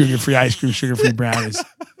sugar-free ice cream, sugar-free brownies.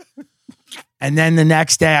 And then the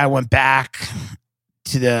next day I went back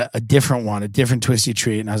to a different Twisty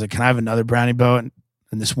Treat. And I was like, can I have another Brownie Boat?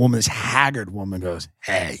 And this woman, this haggard woman goes,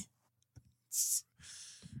 hey.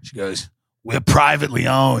 She goes, we're privately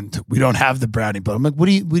owned. We don't have the Brownie Boat. I'm like, what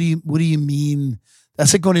do you mean?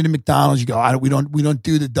 That's like going into McDonald's. You go, we don't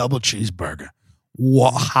do the double cheeseburger.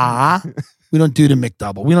 What? We don't do the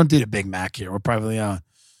McDouble. We don't do the Big Mac here. We're privately owned.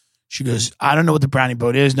 She goes, I don't know what the Brownie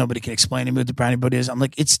Boat is. Nobody can explain to me what the Brownie Boat is. I'm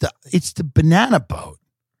like, it's the banana boat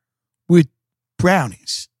with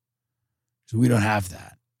brownies. So we don't have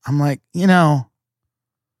that. I'm like,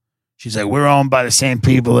 she's like, we're owned by the same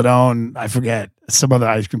people that own, I forget, some other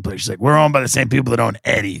ice cream place. She's like, we're owned by the same people that own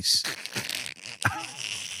Eddie's.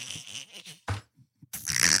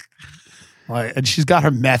 And she's got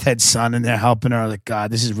her meth head son in there helping her. Like,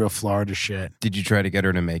 God, this is real Florida shit. Did you try to get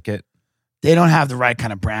her to make it? They don't have the right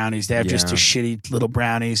kind of brownies. They have just the shitty little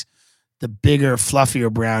brownies. The bigger,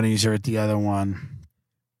 fluffier brownies are at the other one.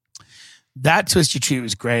 That Twisty Treat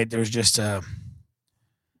was great. There was just I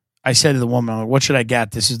said to the woman, what should I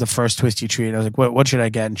get? This is the first Twisty Treat. I was like, what should I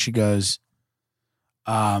get? And she goes,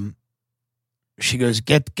 get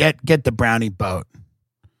the Brownie Boat.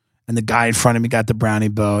 And the guy in front of me got the Brownie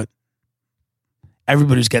Boat.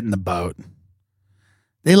 Everybody's getting the boat.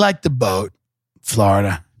 They like the boat,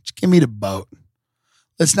 Florida. Just give me the boat.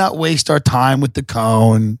 Let's not waste our time with the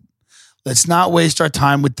cone. Let's not waste our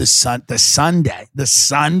time with the sundae. The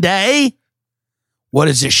sundae? What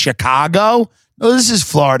is this, Chicago? No, this is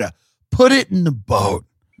Florida. Put it in the boat.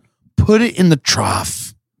 Put it in the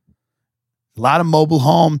trough. A lot of mobile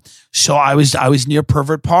home. So I was near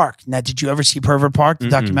Pervert Park. Now, did you ever see Pervert Park, the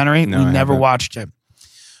documentary? No, we never watched it.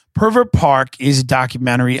 Pervert Park is a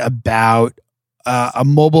documentary about a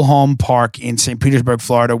mobile home park in St. Petersburg,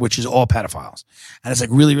 Florida, which is all pedophiles, and it's like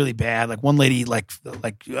really, really bad. Like one lady like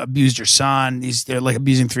abused her son. They're like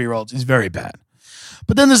abusing 3-year-olds. It's very bad.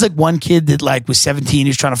 But then there's like one kid that like was 17. He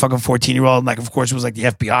was trying to fuck a 14-year-old, and like of course it was like the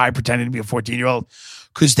FBI pretending to be a 14-year-old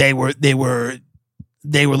because they were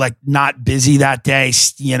like not busy that day,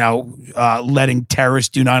 letting terrorists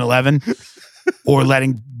do 9/11 or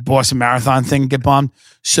letting Boston Marathon thing get bombed.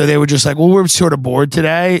 So they were just like, well, we're sort of bored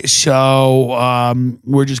today, so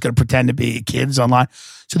we're just going to pretend to be kids online.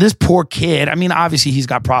 So this poor kid, I mean, obviously he's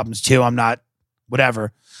got problems too. I'm not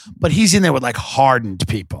whatever, but he's in there with like hardened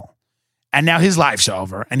people. And now his life's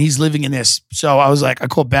over and he's living in this. So I was like, I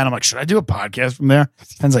called Ben. I'm like, should I do a podcast from there?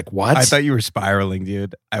 Ben's like, what? I thought you were spiraling,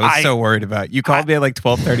 dude. I was so worried about you. You called me at like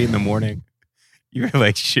 12:30 in the morning. You were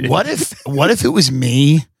like, shit. What if it was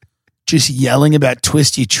me just yelling about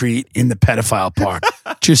Twisty Treat in the pedophile park,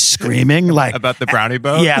 just screaming like about the Brownie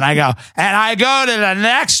Boat? Yeah, and I go to the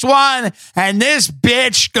next one, and this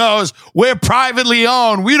bitch goes, we're privately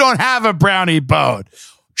owned. We don't have a Brownie Boat.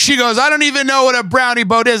 She goes, I don't even know what a Brownie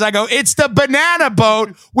Boat is. I go, it's the banana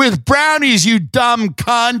boat with brownies, you dumb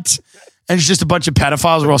cunt. And it's just a bunch of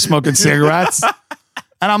pedophiles. We're all smoking cigarettes.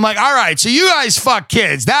 And I'm like, all right, so you guys fuck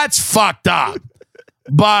kids. That's fucked up.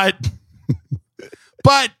 But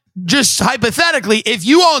just hypothetically, if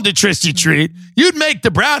you owned a Twisty Treat, you'd make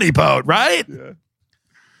the Brownie Boat, right? Yeah.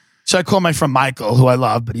 So I call my friend Michael, who I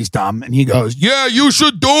love, but he's dumb. And he goes, yeah, you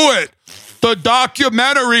should do it. The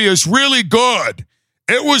documentary is really good.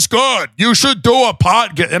 It was good. You should do a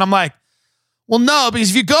podcast. And I'm like, well, no, because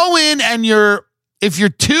if you go in and if you're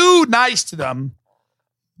too nice to them,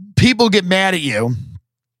 people get mad at you.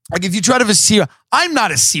 Like if you try to I'm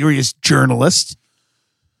not a serious journalist.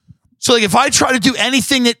 So like if I try to do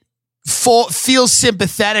anything that feels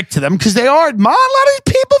sympathetic to them, because they are, a lot of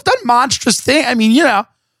these people have done monstrous things. I mean,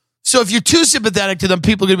 so if you're too sympathetic to them,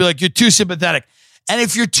 people are going to be like, you're too sympathetic. And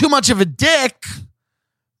if you're too much of a dick,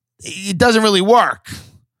 it doesn't really work.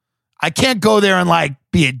 I can't go there and like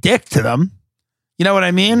be a dick to them. You know what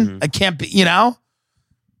I mean? Mm-hmm. I can't be,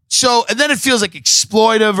 So, and then it feels like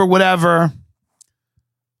exploitive or whatever.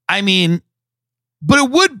 I mean, but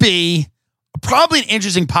it would be probably an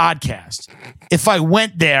interesting podcast if I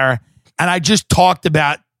went there and I just talked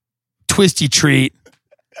about Twisty Treat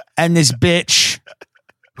and this bitch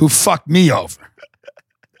who fucked me over.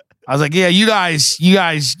 I was like, yeah, you guys, you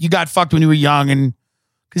got fucked when you were young, and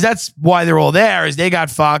because that's why they're all there, is they got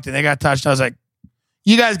fucked and they got touched. I was like,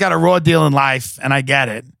 you guys got a raw deal in life, and I get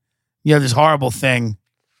it. You have this horrible thing.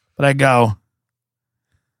 But I go,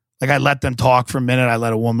 like I let them talk for a minute. I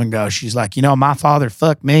let a woman go. She's like, my father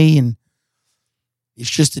fucked me, and it's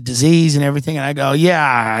just a disease and everything. And I go,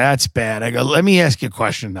 yeah, that's bad. I go, let me ask you a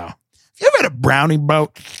question, though. Have you ever had a Brownie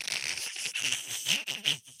Boat?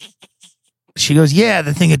 She goes, yeah,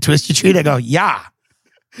 the thing at Twisted Treat. I go, yeah.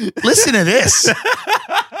 Listen to this.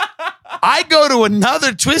 I go to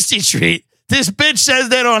another Twisty Treat. This bitch says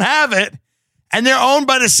they don't have it, and they're owned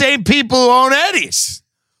by the same people who own Eddie's.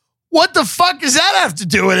 What the fuck does that have to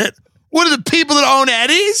do with it? What are the people that own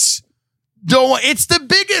Eddie's? It's the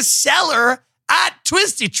biggest seller at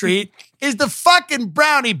Twisty Treat is the fucking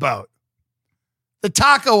Brownie Boat. The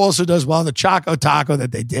taco also does well, the Choco Taco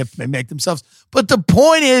that they dip and they make themselves. But the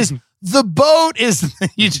point is, the boat is,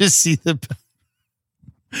 you just see the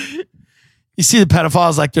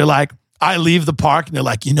pedophiles like, they're like, I leave the park and they're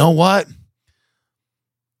like, you know what?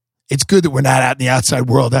 It's good that we're not out in the outside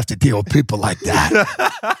world, have to deal with people like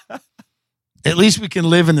that. At least we can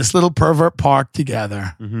live in this little pervert park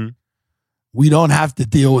together. Mm-hmm. We don't have to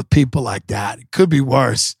deal with people like that. It could be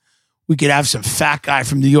worse. We could have some fat guy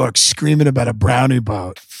from New York screaming about a Brownie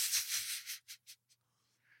Boat.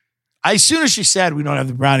 As soon as she said we don't have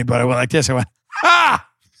the Brownie Boat, I went like this. I went, ha!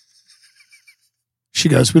 She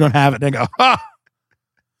goes, we don't have it. And I go, ha!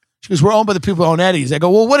 She goes, we're owned by the people who own Eddie's. I go,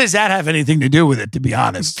 well, what does that have anything to do with it, to be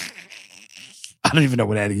honest? I don't even know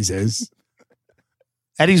what Eddie's is.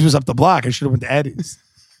 Eddie's was up the block. I should have went to Eddie's.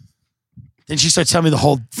 Then she started telling me the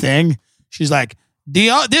whole thing. She's like,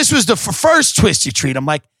 this was the first Twisty Treat. I'm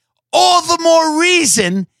like, all the more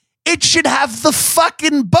reason it should have the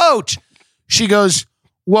fucking boat. She goes,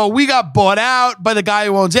 well, we got bought out by the guy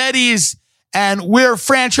who owns Eddie's, and we're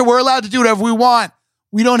franchise. We're allowed to do whatever we want.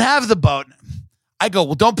 We don't have the boat. I go,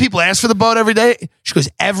 well, don't people ask for the boat every day? She goes,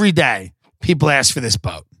 every day people ask for this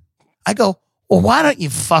boat. I go, well, why don't you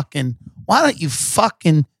fucking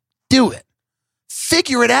do it?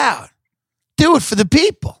 Figure it out. Do it for the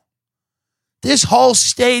people. This whole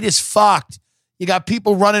state is fucked. You got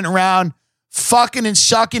people running around fucking and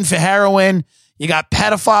sucking for heroin. You got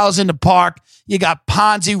pedophiles in the park. You got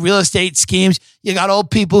Ponzi real estate schemes. You got old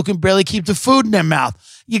people who can barely keep the food in their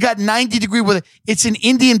mouth. You got 90-degree weather. It's an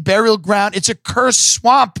Indian burial ground. It's a cursed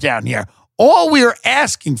swamp down here. All we are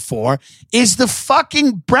asking for is the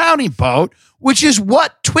fucking Brownie Boat, which is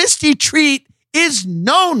what Twisty Treat is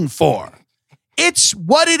known for. It's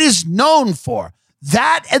what it is known for.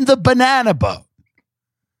 That and the Banana Boat.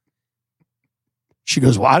 She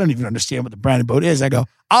goes, well, I don't even understand what the Brownie Boat is. I go,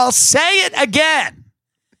 I'll say it again.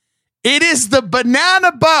 It is the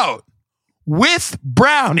Banana Boat with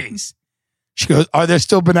brownies. She goes, are there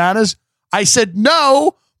still bananas? I said,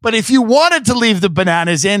 no, but if you wanted to leave the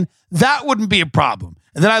bananas in, that wouldn't be a problem.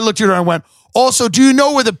 And then I looked at her and I went, also, do you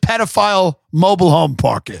know where the pedophile mobile home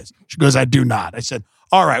park is? She goes, I do not. I said,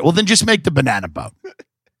 all right, well, then just make the Banana Boat.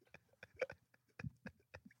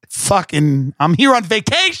 Fucking, I'm here on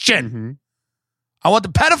vacation. Mm-hmm. I want the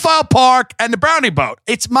pedophile park and the Brownie Boat.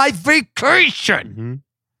 It's my vacation. Mm-hmm.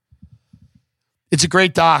 It's a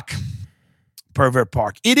great doc, Pervert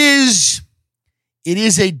Park. It is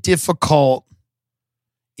a difficult,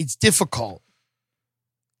 it's difficult.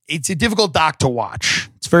 It's a difficult doc to watch.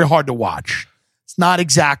 It's very hard to watch. It's not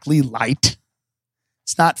exactly light.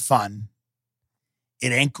 It's not fun.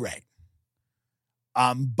 It ain't great.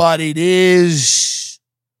 But it is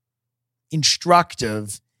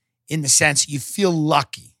instructive in the sense you feel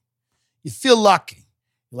lucky. You feel lucky.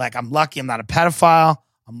 You're like, I'm lucky I'm not a pedophile.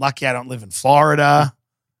 I'm lucky I don't live in Florida.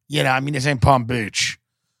 You know, I mean, this ain't Palm Beach.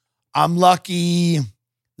 I'm lucky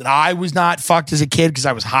that I was not fucked as a kid because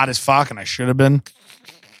I was hot as fuck and I should have been.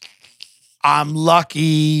 I'm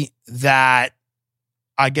lucky that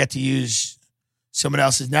I get to use someone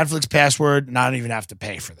else's Netflix password and I don't even have to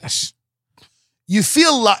pay for this. You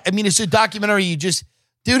feel I mean, it's a documentary. You just,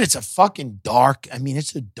 dude, it's a fucking dark, I mean,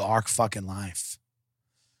 it's a dark fucking life.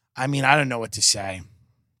 I mean, I don't know what to say.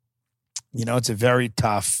 You know, it's a very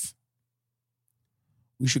tough.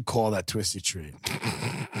 We should call that Twisted Treat.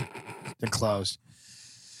 They're closed.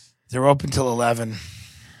 They're open till 11.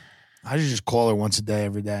 I should just call her once a day,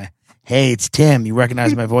 every day. Hey, it's Tim. You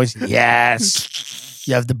recognize my voice? Yes.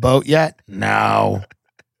 You have the boat yet? No.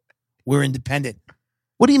 We're independent.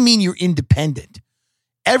 What do you mean you're independent?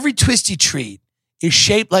 Every Twisty Treat is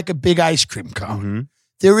shaped like a big ice cream cone. Mm-hmm.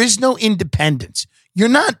 There is no independence. You're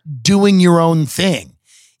not doing your own thing.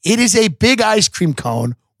 It is a big ice cream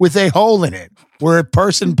cone with a hole in it where a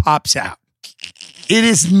person pops out. It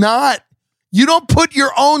is not, you don't put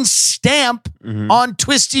your own stamp on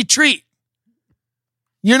Twisty Treat.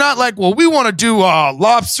 You're not like, well, we want to do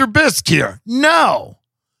lobster bisque here. No.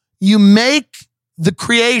 You make the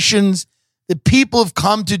creations that people have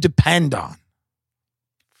come to depend on.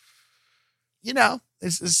 You know,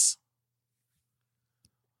 this is...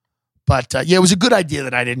 But yeah, it was a good idea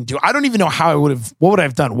that I didn't do. I don't even know how I would have, what would I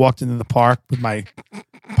have done? Walked into the park with my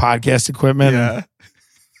podcast equipment and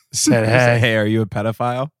said, hey, are you a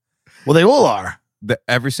pedophile? Well, they all are.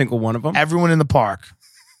 Every single one of them? Everyone in the park.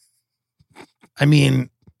 I mean,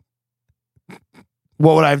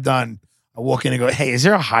 what would I have done? I walk in and go, hey, is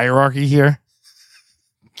there a hierarchy here?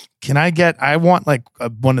 Can I I want like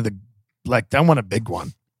one of the, like, I want a big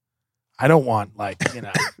one. I don't want like, you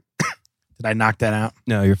know, did I knock that out?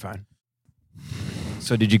 No, you're fine.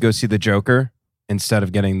 So did you go see the Joker instead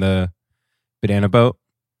of getting the Banana Boat?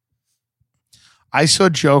 I saw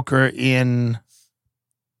Joker in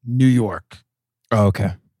New York. Oh,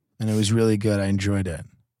 okay. And it was really good. I enjoyed it.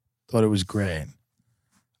 Thought it was great.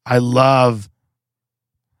 I love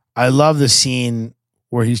the scene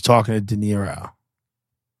where he's talking to De Niro.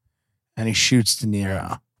 And he shoots De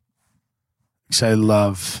Niro.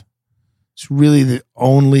 Because it's really the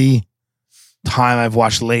only time I've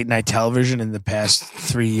watched late night television in the past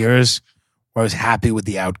 3 years where I was happy with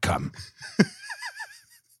the outcome.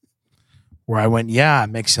 Where I went, yeah,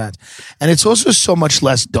 it makes sense. And it's also so much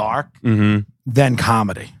less dark than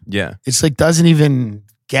comedy. Yeah. It's like doesn't even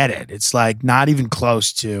get it. It's like not even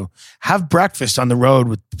close to have breakfast on the road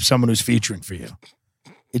with someone who's featuring for you.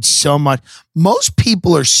 It's so much. Most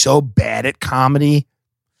people are so bad at comedy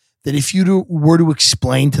that if you were to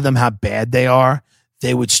explain to them how bad they are,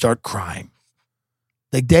 they would start crying.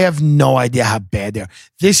 Like they have no idea how bad they are.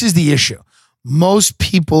 This is the issue. Most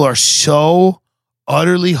people are so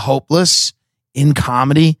utterly hopeless in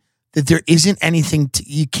comedy that there isn't anything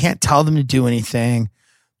you can't tell them to do anything.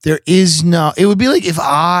 There is no, it would be like if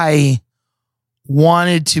I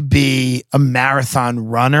wanted to be a marathon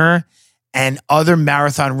runner and other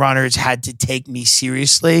marathon runners had to take me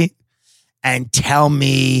seriously and tell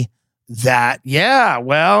me that, yeah,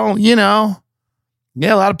 well, you know,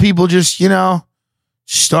 yeah, a lot of people just, you know,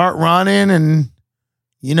 start running and,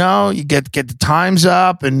 you know, you get the times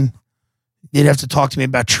up and, they'd have to talk to me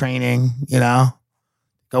about training, you know.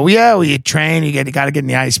 Go, yeah, well, you train, you got to get in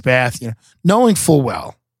the ice bath, you know. Knowing full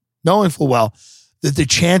well that the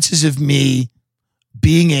chances of me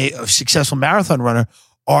being a successful marathon runner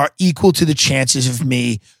are equal to the chances of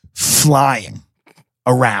me flying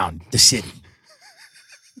around the city.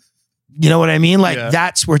 You know what I mean? Like,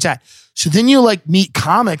 that's where it's at. So then you like meet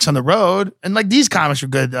comics on the road, and like these comics were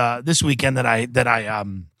good. This weekend that I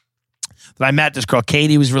met this girl,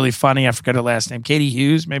 Katie, was really funny. I forgot her last name, Katie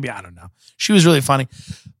Hughes, maybe, I don't know. She was really funny.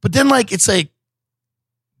 But then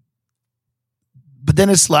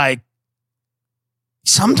it's like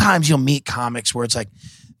sometimes you'll meet comics where it's like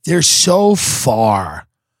they're so far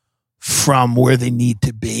from where they need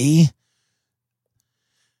to be.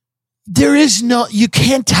 There is you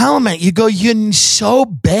can't tell them it. You go, you're so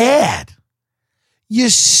bad. You're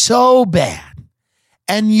so bad.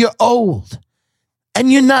 And you're old.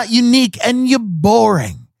 And you're not unique. And you're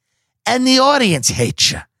boring. And the audience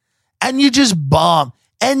hates you. And you just bomb.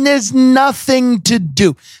 And there's nothing to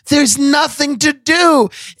do. There's nothing to do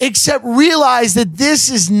except realize that this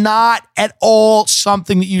is not at all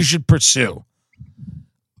something that you should pursue.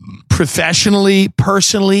 Professionally,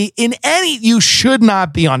 personally, you should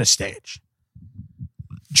not be on a stage.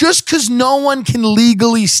 Just because no one can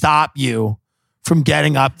legally stop you from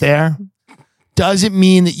getting up there doesn't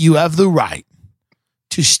mean that you have the right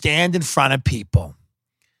to stand in front of people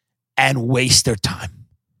and waste their time.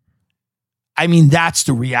 I mean, that's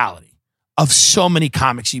the reality of so many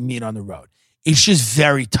comics you meet on the road. It's just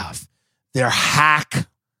very tough. They're hack.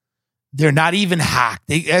 They're not even hack.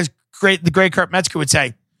 The great Kurt Metzger would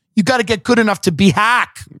say, you got to get good enough to be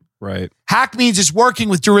hack. Right. Hack means it's working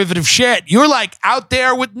with derivative shit. You're like out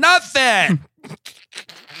there with nothing.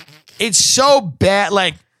 It's so bad.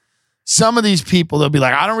 Like some of these people, they'll be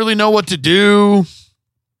like, I don't really know what to do.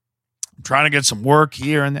 I'm trying to get some work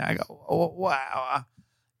here and there. I go, oh, wow.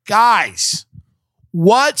 Guys,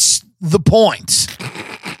 what's the point?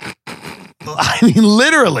 I mean,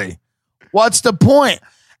 literally, what's the point?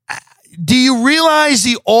 Do you realize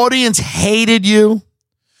the audience hated you?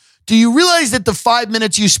 Do you realize that the 5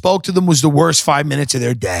 minutes you spoke to them was the worst 5 minutes of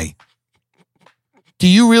their day? Do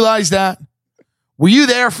you realize that? Were you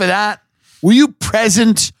there for that? Were you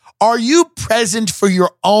present? Are you present for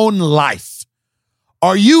your own life?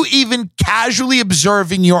 Are you even casually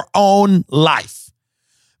observing your own life?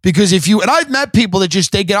 Because and I've met people that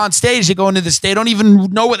they get on stage, they go into this, they don't even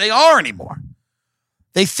know where they are anymore.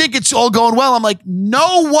 They think it's all going well. I'm like,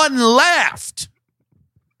 no one laughed.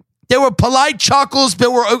 There were polite chuckles.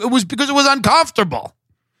 It was because it was uncomfortable.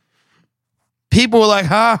 People were like,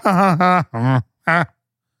 ha, ha, ha, ha, ha.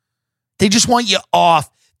 They just want you off.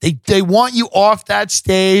 They want you off that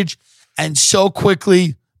stage and so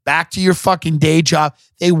quickly back to your fucking day job.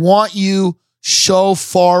 They want you so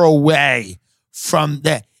far away from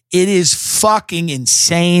that. It is fucking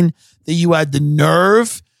insane that you had the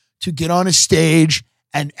nerve to get on a stage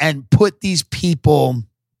and put these people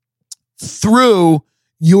through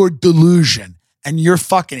your delusion and your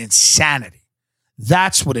fucking insanity.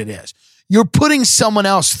 That's what it is. You're putting someone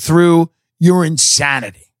else through your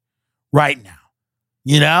insanity right now.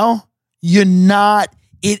 You know?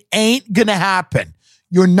 It ain't gonna happen.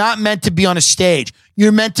 You're not meant to be on a stage.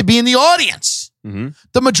 You're meant to be in the audience. Mm-hmm.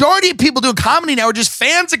 The majority of people doing comedy now are just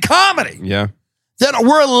fans of comedy. Yeah. That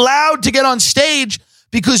we're allowed to get on stage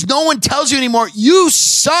because no one tells you anymore, you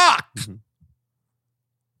suck. Mm-hmm.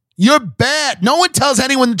 You're bad. No one tells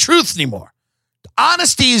anyone the truth anymore.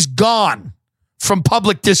 Honesty is gone from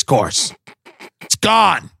public discourse. It's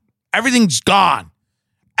gone. Everything's gone.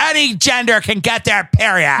 Any gender can get their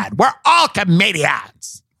period. We're all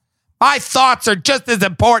comedians. My thoughts are just as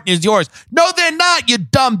important as yours. No, they're not, you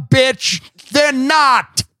dumb bitch. They're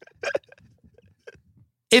not.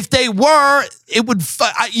 If they were, it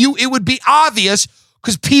would be obvious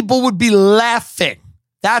because people would be laughing.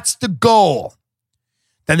 That's the goal.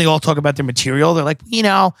 Then they all talk about their material. They're like,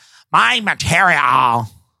 my material.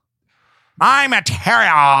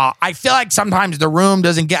 I feel like sometimes the room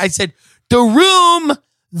doesn't get. I said, the room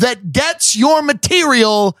that gets your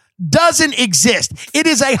material doesn't exist. It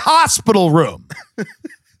is a hospital room.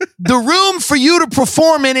 The room for you to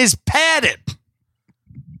perform in is padded.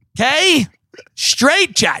 Okay?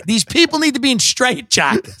 Straitjacket. These people need to be in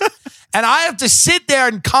straitjackets. And I have to sit there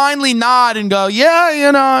and kindly nod and go, yeah,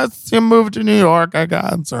 you move to New York, I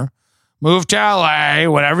got it. Move to LA,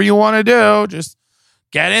 whatever you want to do. Just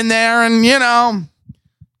get in there and,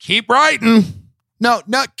 keep writing.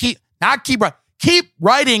 Keep writing. Keep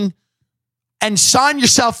writing and sign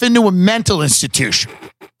yourself into a mental institution.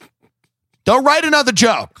 Don't write another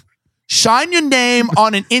joke. Sign your name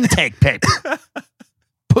on an intake paper.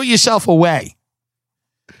 Put yourself away.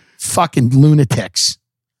 Fucking lunatics.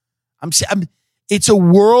 It's a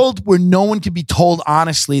world where no one can be told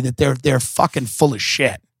honestly that they're fucking full of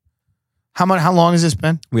shit. How long has this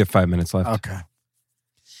been? We have 5 minutes left. Okay.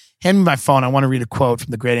 Hand me my phone. I want to read a quote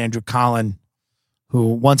from the great Andrew Collin,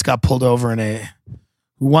 who once got pulled over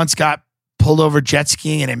jet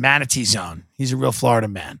skiing in a manatee zone. He's a real Florida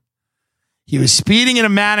man. He was speeding in a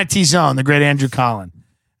manatee zone, the great Andrew Collin.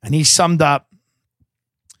 And he summed up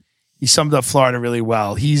Florida really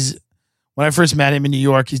well. When I first met him in New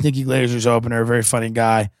York, he's Nikki Glazer's opener, a very funny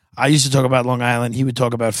guy. I used to talk about Long Island. He would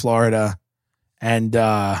talk about Florida. And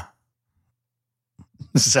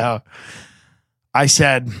so I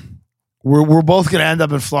said, we're both going to end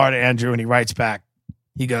up in Florida, Andrew. And he writes back.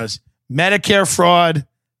 He goes, Medicare fraud,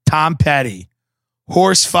 Tom Petty,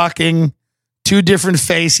 horse fucking, 2 different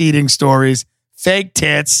face eating stories, fake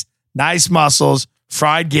tits, nice muscles,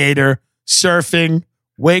 fried gator, surfing,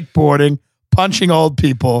 wakeboarding, punching old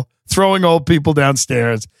people, throwing old people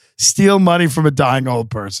downstairs, steal money from a dying old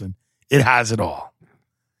person. It has it all.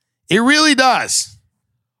 It really does.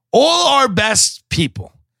 All our best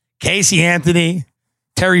people, Casey Anthony,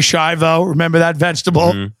 Terry Schiavo, remember that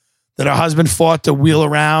vegetable that her husband fought to wheel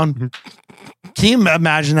around? Can you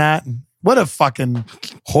imagine that? What a fucking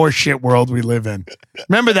horseshit world we live in.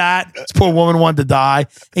 Remember that? This poor woman wanted to die.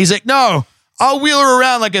 And he's like, no, I'll wheel her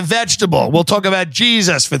around like a vegetable. We'll talk about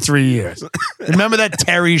Jesus for 3 years. Remember that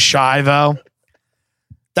Terry Schiavo?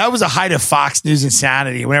 That was a height of Fox News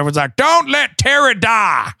insanity when everyone's like, don't let Terry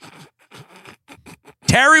die.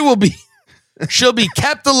 Terry she'll be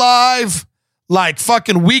kept alive like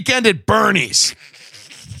fucking Weekend at Bernie's.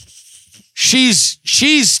 She's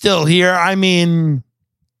still here. I mean,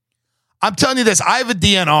 I'm telling you this. I have a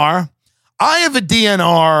DNR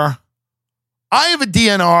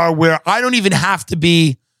where I don't even have to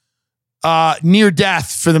be near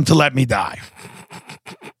death for them to let me die.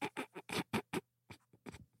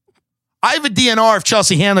 I have a DNR if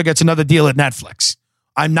Chelsea Handler gets another deal at Netflix.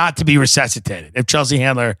 I'm not to be resuscitated. If Chelsea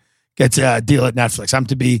Handler gets a deal at Netflix,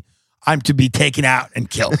 I'm to be taken out and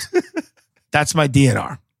killed. That's my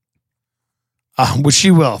DNR. Which she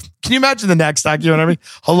will. Can you imagine the next documentary?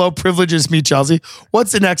 Hello, privileges, me, Chelsea.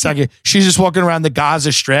 What's the next documentary? She's just walking around the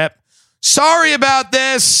Gaza Strip. Sorry about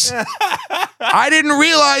this. I didn't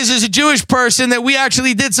realize as a Jewish person that we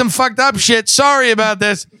actually did some fucked up shit. Sorry about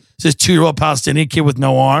this. This 2-year-old Palestinian kid with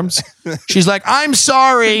no arms. She's like, I'm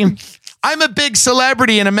sorry. I'm a big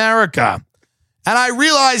celebrity in America. And I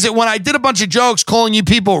realized that when I did a bunch of jokes calling you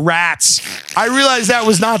people rats, I realized that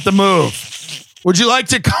was not the move. Would you like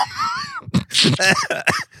to come?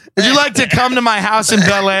 Would you like to come to my house in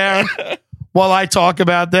Bel Air while I talk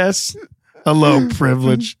about this? Hello,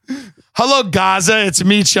 privilege. Hello, Gaza. It's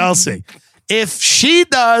me, Chelsea. If she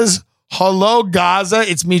does, hello, Gaza.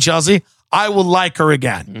 It's me, Chelsea. I will like her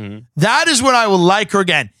again. Mm-hmm. That is when I will like her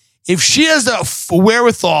again. If she has the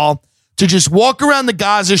wherewithal to just walk around the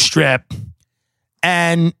Gaza Strip,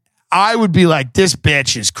 and I would be like, this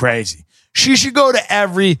bitch is crazy. She should go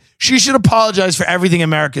to she should apologize for everything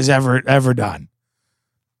America's ever done.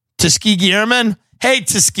 Tuskegee Airmen, hey,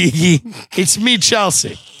 Tuskegee, it's me,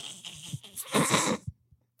 Chelsea.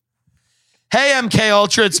 Hey, MK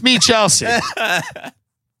Ultra, it's me, Chelsea.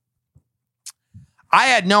 I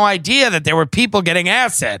had no idea that there were people getting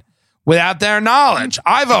acid without their knowledge.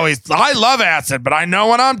 I love acid, but I know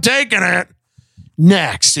when I'm taking it.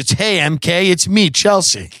 Next, it's, hey, MK, it's me,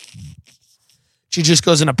 Chelsea. She just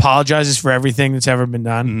goes and apologizes for everything that's ever been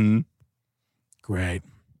done. Mm-hmm. Great.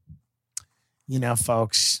 You know,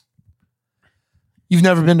 folks, you've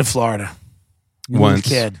never been to Florida. Once.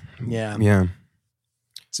 Kid. Yeah. Yeah.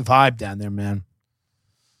 It's a vibe down there, man.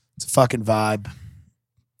 It's a fucking vibe.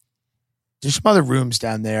 There's some other rooms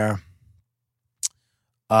down there.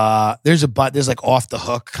 There's like Off the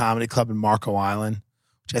Hook Comedy Club in Marco Island,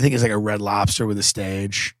 which I think is like a Red Lobster with a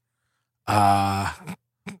stage.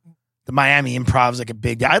 The Miami Improv is like a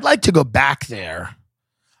big deal. I'd like to go back there.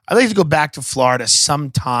 I'd like to go back to Florida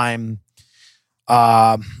sometime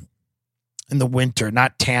in the winter,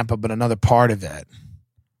 not Tampa, but another part of it.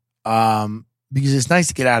 Because it's nice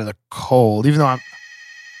to get out of the cold, even though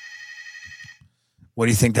what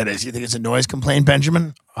do you think that is? You think it's a noise complaint,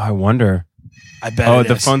 Benjamin? I wonder. I bet it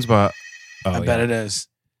is. Oh, the phone's about. I bet it is.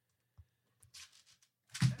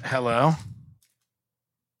 Hello?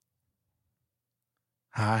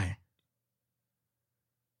 Hi.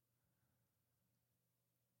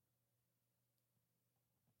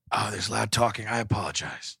 Oh, there's loud talking. I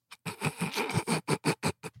apologize. Okay.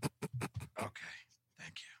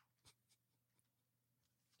 Thank you.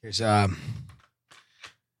 There's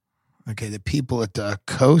okay, the people at the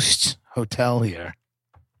Coast Hotel here.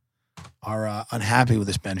 are unhappy with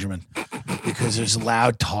this, Benjamin, because there's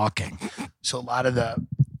loud talking. So a lot of the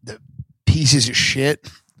pieces of shit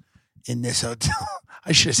in this hotel,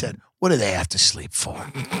 I should have said, what do they have to sleep for?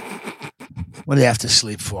 What do they have to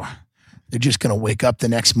sleep for? They're just going to wake up the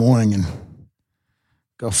next morning and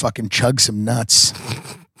go fucking chug some nuts.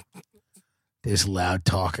 There's loud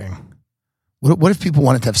talking. What if people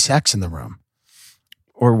wanted to have sex in the room?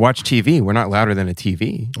 Or watch TV. We're not louder than a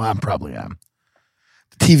TV. Well, I probably am.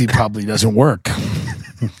 The TV probably doesn't work.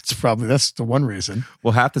 That's the one reason.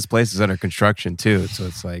 Well, half this place is under construction too, so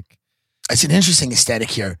it's like it's an interesting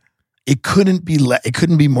aesthetic here. It couldn't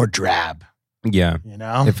be more drab. Yeah, you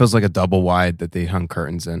know, it feels like a double wide that they hung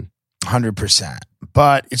curtains in. 100%.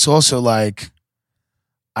 But it's also like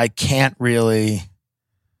I can't really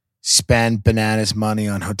spend bananas money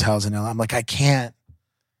on hotels in LA. I'm like, I can't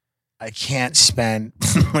spend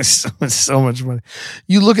so much money.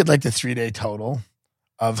 You look at like the 3-day total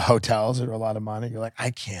of hotels that are a lot of money. You're like,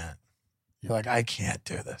 I can't. I can't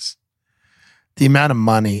do this. The amount of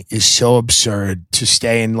money is so absurd to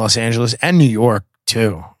stay in Los Angeles and New York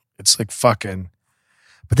too. It's like fucking,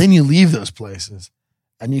 but then you leave those places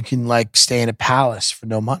and you can like stay in a palace for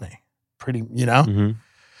no money. Pretty, you know? Mm-hmm.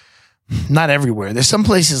 Not everywhere. There's some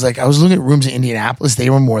places like I was looking at rooms in Indianapolis. They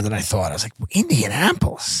were more than I thought. I was like,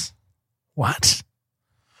 Indianapolis? What?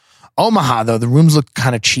 Omaha, though, the rooms look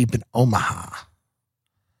kind of cheap in Omaha.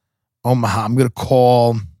 I'm going to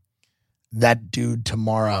call that dude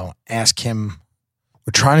tomorrow. Ask him.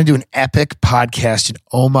 We're trying to do an epic podcast in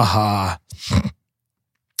Omaha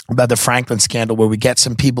about the Franklin scandal where we get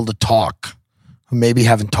some people to talk who maybe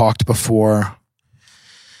haven't talked before.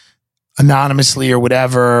 Anonymously or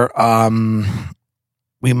whatever.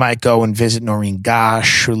 We might go and visit Noreen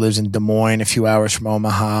Gosh, who lives in Des Moines, a few hours from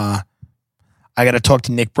Omaha. I got to talk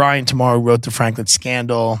to Nick Bryan tomorrow, who wrote the Franklin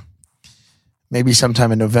scandal. Maybe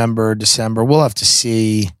sometime in November, December. We'll have to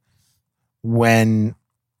see when.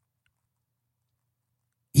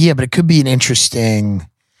 Yeah, but it could be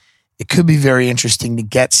very interesting to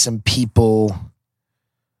get some people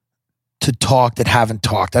to talk that haven't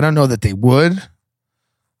talked. I don't know that they would.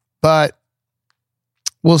 But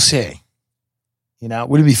we'll see. You know,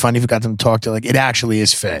 would it be funny if we got them to talk to like, it actually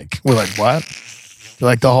is fake? We're like, what? They're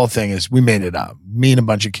like, the whole thing is, we made it up. Me and a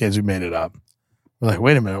bunch of kids, we made it up. We're like,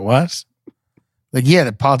 wait a minute, what? Like, yeah,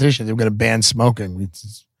 the politicians, they were going to ban smoking. We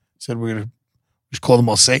said we're going to just call them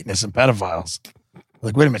all Satanists and pedophiles. We're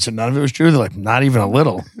like, wait a minute, so none of it was true? They're like, not even a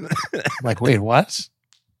little. I'm like, wait, what?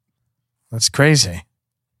 That's crazy.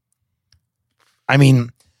 I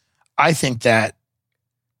mean, I think that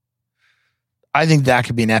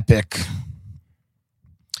could be an epic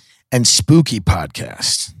and spooky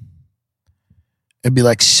podcast. It'd be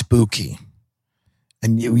like spooky.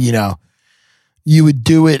 And you know, you would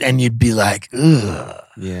do it and you'd be like, ugh.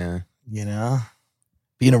 Yeah. You know?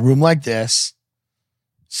 Be in a room like this.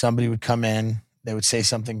 Somebody would come in. They would say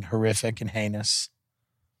something horrific and heinous.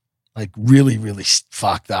 Like really, really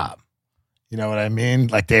fucked up. You know what I mean?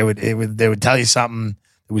 Like they would tell you something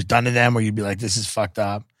that was done to them where you'd be like, this is fucked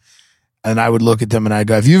up. And I would look at them and I'd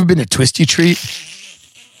go, have you ever been to Twisty Treat?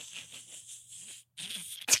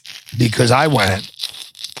 Because I went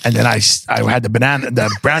and then I had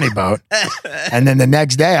the Brownie Boat. And then the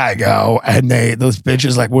next day I go and those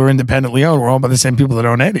bitches like, we're independently owned. We're owned by the same people that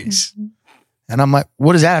own Eddie's. And I'm like,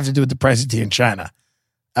 what does that have to do with the price of tea in China?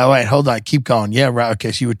 Oh, wait, hold on. Keep going. Yeah, right.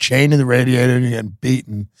 Okay, so you were chained in the radiator and you're getting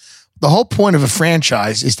beaten. The whole point of a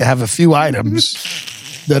franchise is to have a few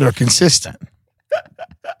items that are consistent.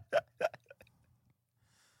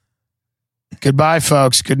 Goodbye,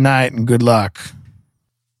 folks. Good night and good luck.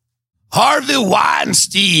 Harvey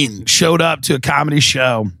Weinstein showed up to a comedy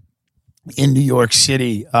show in New York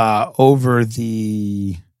City over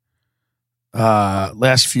the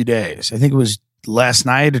last few days. I think it was last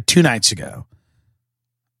night or 2 nights ago.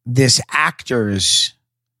 This actors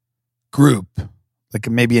group, like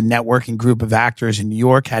maybe a networking group of actors in New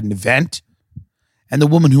York, had an event. And the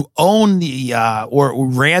woman who owned or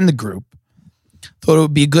ran the group thought it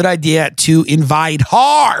would be a good idea to invite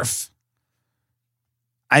Harv.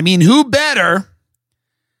 I mean, who better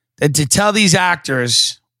than to tell these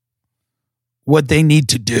actors what they need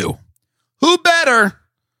to do? Who better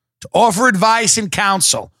to offer advice and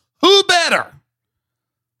counsel? Who better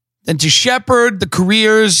than to shepherd the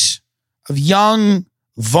careers of young,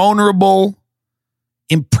 vulnerable,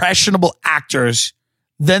 impressionable actors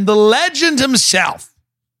than the legend himself,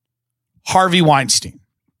 Harvey Weinstein?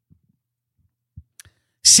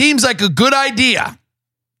 Seems like a good idea,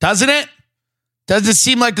 doesn't it? Does it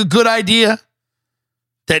seem like a good idea?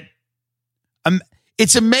 That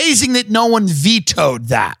it's amazing that no one vetoed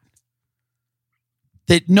that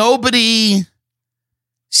that nobody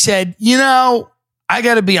said, I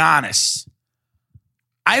got to be honest.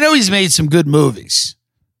 I know he's made some good movies,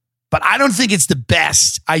 but I don't think it's the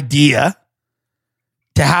best idea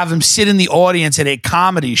to have him sit in the audience at a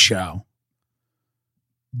comedy show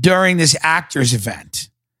during this actors event.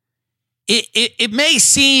 It may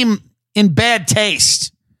seem in bad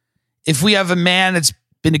taste if we have a man that's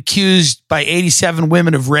been accused by 87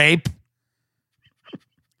 women of rape.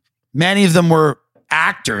 Many of them were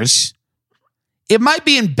actors. It might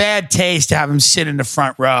be in bad taste to have him sit in the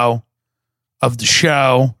front row of the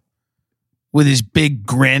show with his big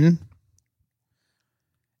grin.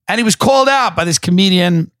 And he was called out by this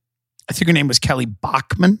comedian. I think her name was Kelly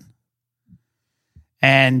Bachman.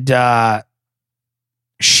 And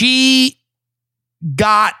she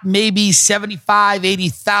got maybe 75,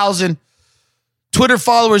 80,000 Twitter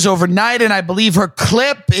followers overnight. And I believe her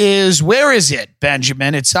clip is, where is it,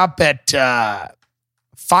 Benjamin? It's up at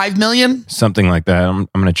 5 million? Something like that. I'm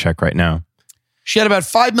going to check right now. She had about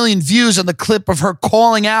 5 million views on the clip of her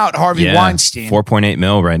calling out Harvey Weinstein. 4.8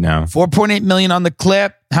 mil right now. 4.8 million on the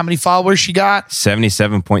clip. How many followers she got?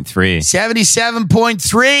 77.3.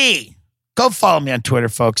 77.3. Go follow me on Twitter,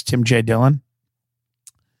 folks. Tim J. Dillon.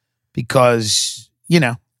 Because,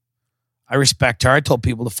 I respect her. I told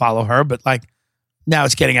people to follow her, but now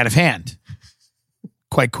it's getting out of hand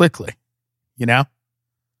quite quickly. What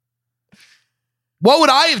would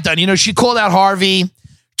I have done? She called out Harvey,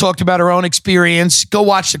 talked about her own experience. Go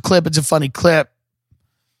watch the clip. It's a funny clip.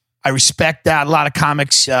 I respect that. A lot of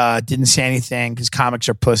comics didn't say anything because comics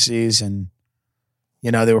are pussies. And,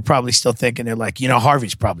 they were probably still thinking, they're like,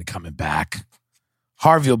 Harvey's probably coming back.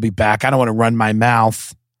 Harvey will be back. I don't want to run my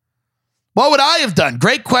mouth. What would I have done?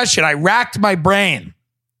 Great question. I racked my brain.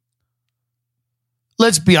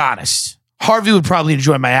 Let's be honest. Harvey would probably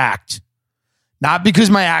enjoy my act. Not because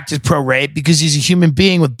my act is pro-rape, because he's a human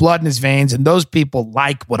being with blood in his veins, and those people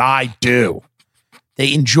like what I do.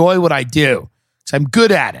 They enjoy what I do, because I'm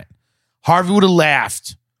good at it. Harvey would have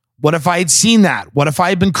laughed. What if I had seen that? What if I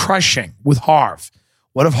had been crushing with Harv?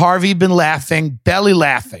 What if Harvey had been laughing, belly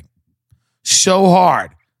laughing so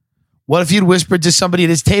hard? What if he'd whispered to somebody at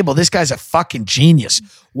his table, this guy's a fucking genius?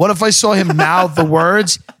 What if I saw him mouth the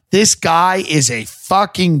words, this guy is a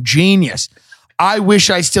fucking genius? I wish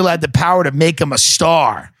I still had the power to make him a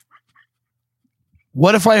star.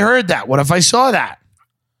 What if I heard that? What if I saw that?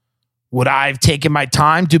 Would I have taken my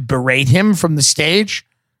time to berate him from the stage?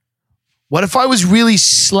 What if I was really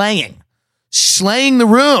slaying the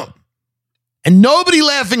room, and nobody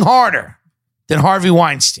laughing harder than Harvey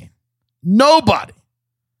Weinstein? Nobody.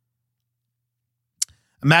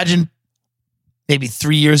 Imagine maybe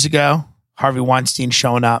 3 years ago, Harvey Weinstein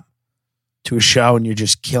showing up to a show and you're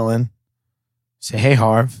just killing. Say, hey,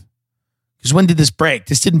 Harv. Because when did this break?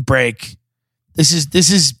 This didn't break. This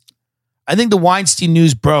is, I think the Weinstein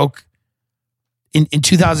news broke in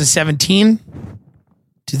 2017,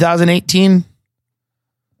 2018.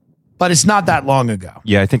 But it's not that long ago.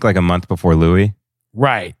 Yeah, I think like a month before Louis.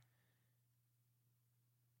 Right.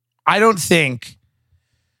 I don't think,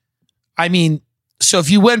 so if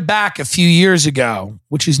you went back a few years ago,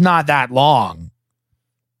 which is not that long,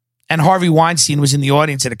 and Harvey Weinstein was in the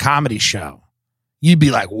audience at a comedy show, you'd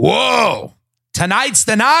be like, whoa, tonight's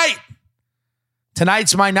the night.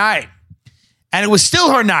 Tonight's my night. And it was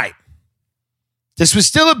still her night. This was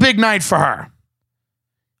still a big night for her.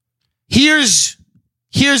 Here's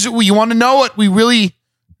what you want to know, what we really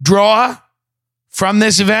draw from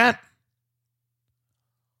this event.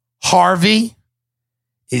 Harvey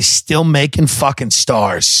is still making fucking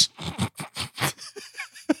stars.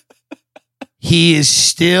 He is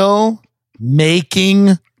still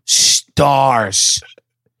making stars.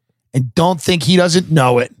 And don't think he doesn't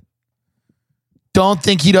know it. Don't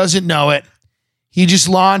think he doesn't know it. He just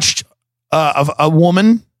launched a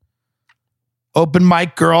woman, open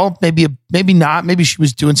mic girl, maybe not. Maybe she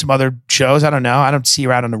was doing some other shows. I don't know. I don't see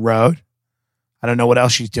her out on the road. I don't know what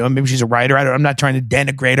else she's doing. Maybe she's a writer. I'm not trying to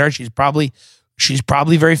denigrate her. She's probably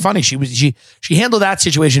very funny. She handled that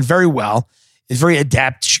situation very well. Is very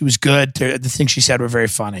adept. She was good. The things she said were very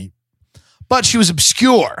funny. But she was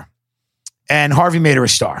obscure. And Harvey made her a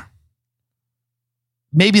star.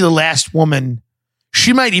 Maybe the last woman,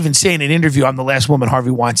 she might even say in an interview, I'm the last woman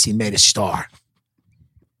Harvey Weinstein made a star.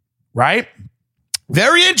 Right?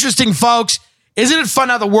 Very interesting, folks. Isn't it fun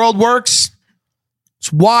how the world works?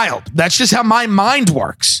 It's wild. That's just how my mind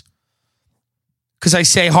works. Because I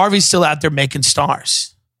say Harvey's still out there making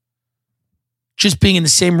stars. Just being in the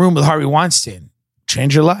same room with Harvey Weinstein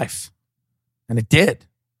changed your life. And it did.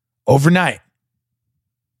 Overnight.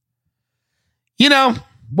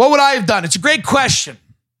 What would I have done? It's a great question.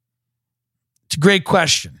 It's a great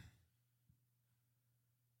question.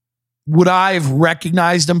 Would I have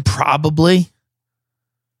recognized him? Probably.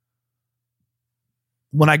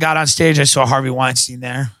 When I got on stage, I saw Harvey Weinstein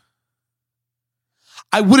there.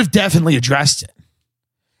 I would have definitely addressed it.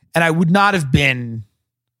 And I would not have been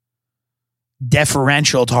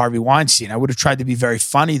deferential to Harvey Weinstein. I would have tried to be very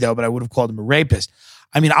funny, though, but I would have called him a rapist.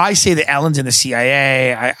 I mean, I say that Ellen's in the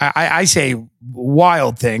CIA. I say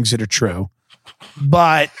wild things that are true.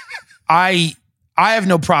 But I have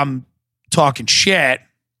no problem talking shit.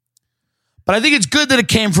 But I think it's good that it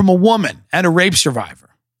came from a woman and a rape survivor.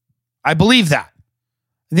 I believe that.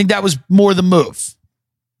 I think that was more the move.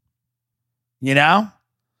 You know?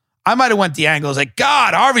 I might have went the angle like,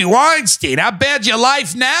 God, Harvey Weinstein, how bad's your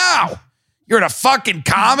life now? You're in a fucking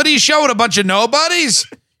comedy show with a bunch of nobodies?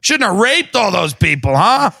 Shouldn't have raped all those people,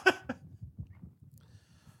 huh?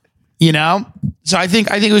 You know? So I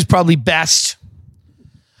think it was probably best.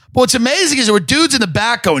 But what's amazing is there were dudes in the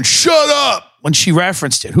back going, shut up, when she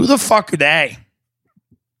referenced it. Who the fuck are they?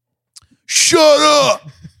 Shut up.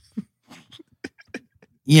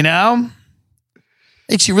 You know?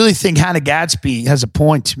 Makes you really think Hannah Gadsby has a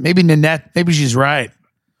point. Maybe Nanette, maybe she's right.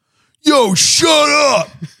 Yo, shut up.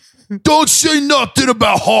 Don't say nothing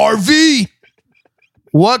about Harvey.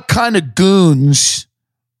 What kind of goons?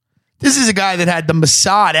 This is a guy that had the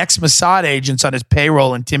Mossad, ex-Mossad agents on his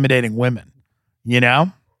payroll intimidating women, you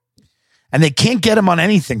know? And they can't get him on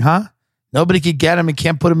anything, huh? Nobody could get him. He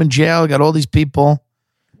can't put him in jail. Got all these people.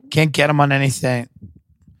 Can't get him on anything.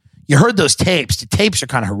 You heard those tapes. The tapes are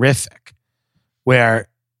kind of horrific where,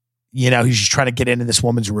 you know, he's just trying to get into this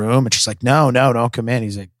woman's room and she's like, no, don't come in.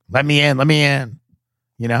 He's like, let me in.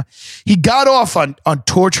 You know, he got off on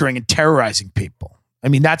torturing and terrorizing people. I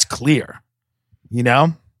mean, that's clear, you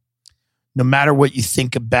know, no matter what you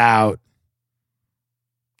think about,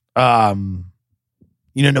 no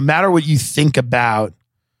matter what you think about,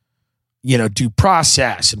 you know, due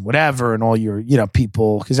process and whatever and all your, you know,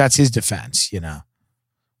 people, because that's his defense, you know.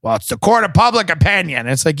 Well, it's the court of public opinion.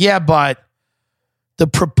 It's like, yeah, but the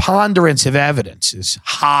preponderance of evidence is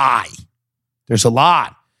high. There's a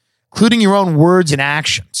lot, including your own words and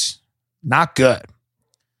actions. Not good.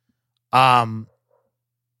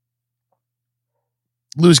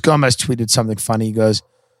 Luis Gomez tweeted something funny. He goes,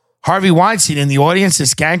 Harvey Weinstein in the audience at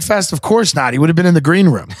Skankfest? Of course not. He would have been in the green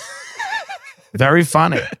room. Very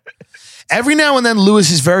funny. Every now and then, Luis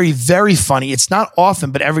is very, very funny. It's not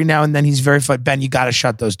often, but every now and then he's very funny. Ben, you got to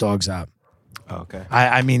shut those dogs up. Okay.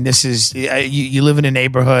 I mean, this is, you live in a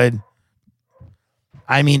neighborhood.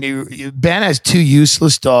 I mean, Ben has 2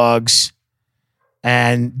 useless dogs,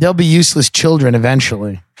 and they'll be useless children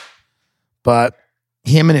eventually. But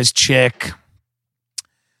him and his chick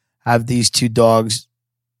have these 2 dogs,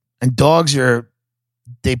 and dogs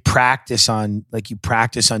they practice on, like you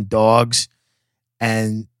practice on dogs.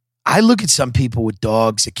 And I look at some people with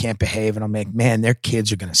dogs that can't behave and I'm like, man, their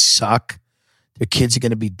kids are going to suck. Their kids are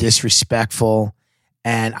going to be disrespectful.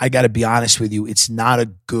 And I got to be honest with you, it's not a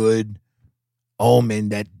good omen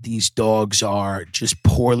that these dogs are just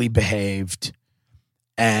poorly behaved.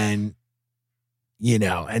 And, you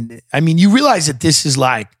know, and I mean, you realize that this is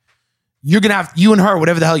like, you're going to have, you and her,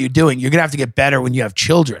 whatever the hell you're doing, you're going to have to get better when you have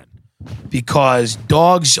children because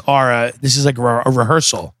dogs are this is like a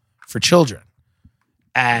rehearsal for children.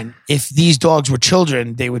 And if these dogs were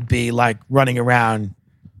children, they would be like running around,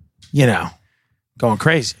 you know, going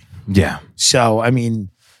crazy. Yeah. So, I mean,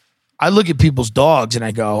 I look at people's dogs and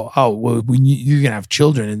I go, oh, well, you're going to have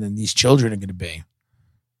children and then these children are going to be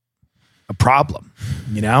a problem,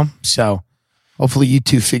 you know? So hopefully you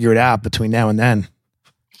 2 figure it out between now and then.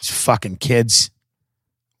 These fucking kids.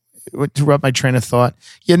 To interrupt my train of thought.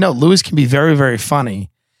 Yeah, no, Luis can be very, very funny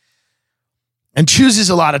and chooses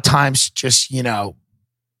a lot of times just, you know,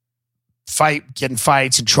 get in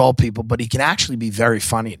fights and troll people, but he can actually be very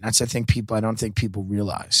funny. And that's, I don't think people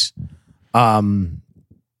realize. But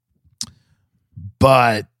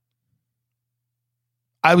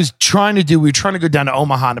we were trying to go down to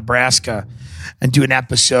Omaha, Nebraska and do an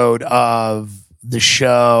episode of the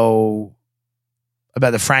show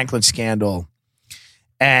about the Franklin scandal.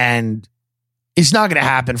 And it's not going to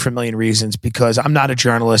happen for a million reasons because I'm not a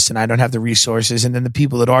journalist and I don't have the resources. And then the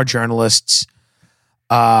people that are journalists,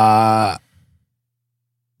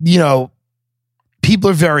 you know, people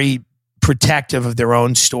are very protective of their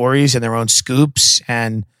own stories and their own scoops.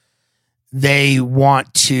 And they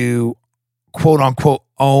want to, quote unquote,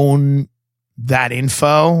 own that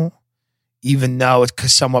info, even though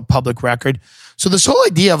it's somewhat public record. So this whole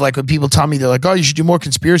idea of like when people tell me, they're like, oh, you should do more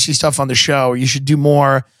conspiracy stuff on the show, or you should do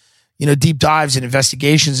more, you know, deep dives and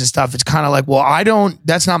investigations and stuff. It's kind of like, well,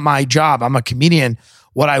 that's not my job. I'm a comedian.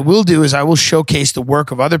 What I will do is I will showcase the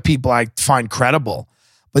work of other people I find credible,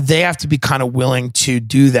 but they have to be kind of willing to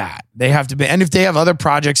do that. They have to be, and if they have other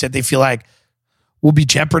projects that they feel like will be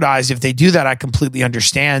jeopardized if they do that, I completely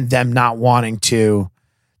understand them not wanting to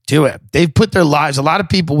do it. They've put their lives, a lot of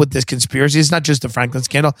people with this conspiracy, it's not just the Franklin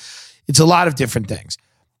scandal, it's a lot of different things.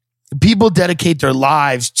 People dedicate their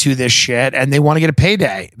lives to this shit and they want to get a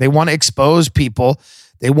payday. They want to expose people.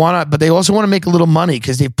 But they also want to make a little money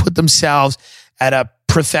because they've put themselves at a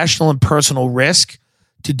professional and personal risk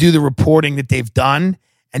to do the reporting that they've done.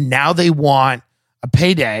 And now they want a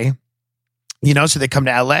payday, so they come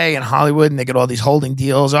to LA and Hollywood and they get all these holding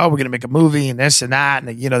deals. Oh, we're going to make a movie and this and that.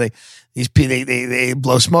 And, they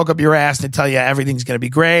blow smoke up your ass and they tell you everything's going to be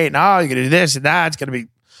great. And, oh, you're going to do this and that. It's going to be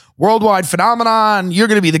worldwide phenomenon. You're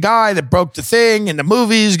going to be the guy that broke the thing and the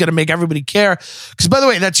movie is going to make everybody care. Because, by the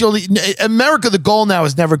way, that's the only America. The goal now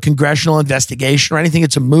is never congressional investigation or anything.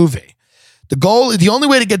 It's a movie. The only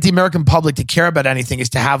way to get the American public to care about anything is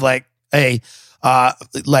to have like a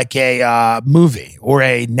movie or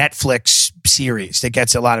a Netflix series that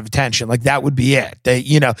gets a lot of attention. Like that would be it.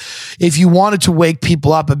 If you wanted to wake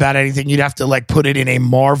people up about anything, you'd have to like put it in a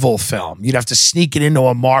Marvel film. You'd have to sneak it into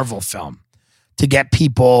a Marvel film to get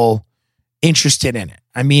people interested in it.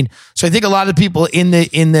 I mean, so I think a lot of people in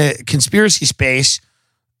the conspiracy space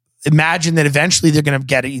imagine that eventually they're going to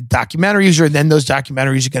get documentaries, or then those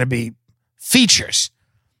documentaries are going to be features.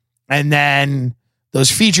 And then those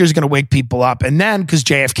features are going to wake people up. And then, because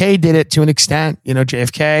JFK did it to an extent,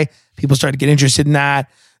 JFK, people started to get interested in that.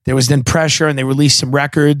 There was then pressure and they released some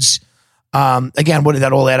records. Again, what did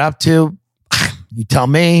that all add up to? You tell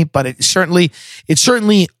me, but it certainly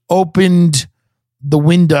opened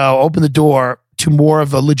the door to more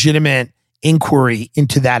of a legitimate inquiry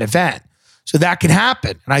into that event. So that can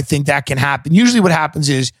happen. And I think that can happen. Usually what happens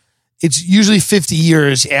is it's usually 50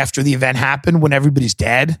 years after the event happened, when everybody's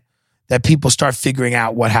dead, that people start figuring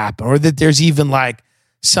out what happened, or that there's even like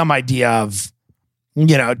some idea of,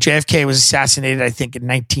 JFK was assassinated, I think, in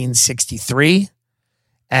 1963.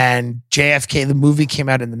 And JFK, the movie, came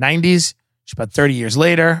out in the 90s. It's about 30 years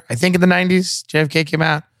later. I think in the 90s, JFK came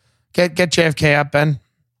out. Get JFK up, Ben.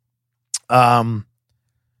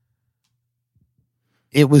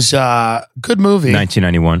 It was a good movie.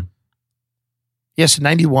 1991. Yes,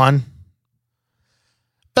 91.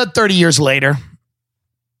 About 30 years later,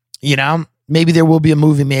 maybe there will be a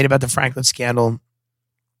movie made about the Franklin scandal.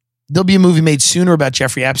 There'll be a movie made sooner about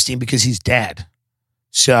Jeffrey Epstein because he's dead.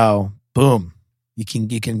 So, boom. You can,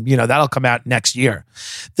 that'll come out next year.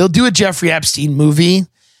 They'll do a Jeffrey Epstein movie.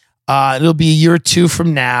 It'll be a year or two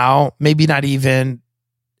from now, maybe not even.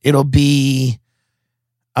 It'll be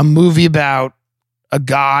a movie about a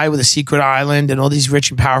guy with a secret island and all these rich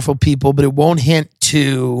and powerful people, but it won't hint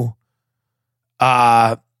to,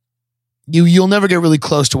 you'll never get really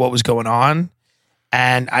close to what was going on.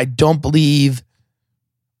 And I don't believe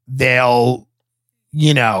they'll,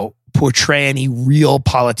 portray any real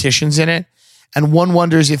politicians in it. And one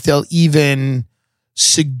wonders if they'll even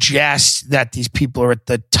suggest that these people are at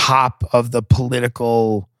the top of the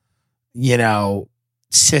political,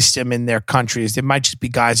 system in their countries. There might just be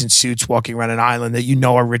guys in suits walking around an island that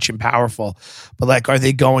are rich and powerful. But like, are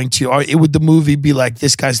they going to, would the movie be like,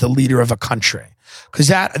 this guy's the leader of a country? Because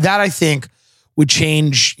that I think would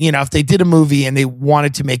change, if they did a movie and they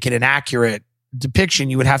wanted to make it an accurate depiction,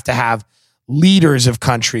 you would have to have leaders of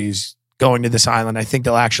countries going to this island. I think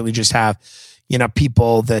they'll actually just have,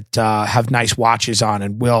 people that have nice watches on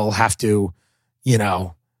and will have to,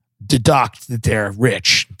 deduct that they're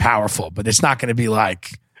rich, powerful, but it's not going to be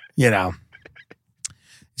like, it's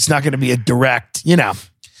not going to be a direct,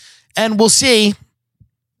 and we'll see.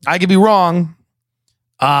 I could be wrong.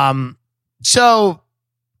 So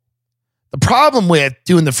the problem with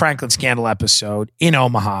doing the Franklin scandal episode in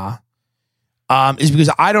Omaha is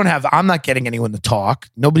because I'm not getting anyone to talk.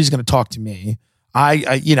 Nobody's going to talk to me.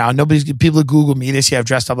 People that Google me, they see I've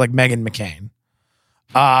dressed up like Meghan McCain.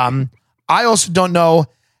 I also don't know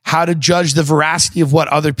how to judge the veracity of what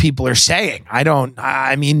other people are saying. I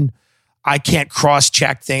can't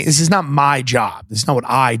cross-check things. This is not my job. This is not what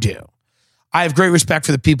I do. I have great respect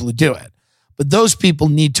for the people who do it. But those people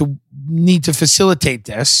need to facilitate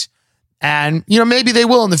this. And, maybe they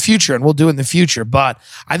will in the future, and we'll do it in the future. But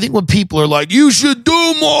I think when people are like, you should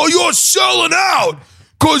do more, you're selling out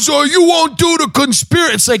because you won't do the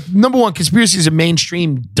conspiracy. It's like, number one, conspiracies are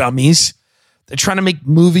mainstream dummies. They're trying to make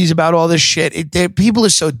movies about all this shit. People are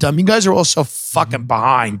so dumb. You guys are all so fucking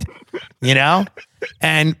behind,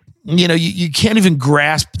 And, you can't even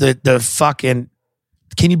grasp the fucking,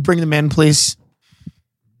 can you bring them in, please?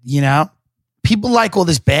 People people like all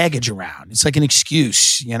this baggage around. It's like an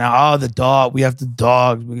excuse, Oh, the dog. We have the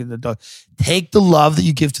dogs. We get the dog. Take the love that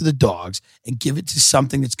you give to the dogs and give it to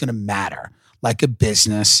something that's going to matter, like a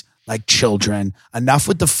business, like children. Enough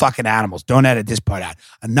with the fucking animals. Don't edit this part out.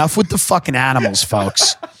 Enough with the fucking animals,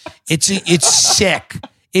 folks. It's sick.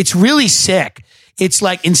 It's really sick. It's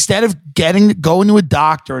like instead of going to a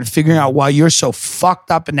doctor and figuring out why you're so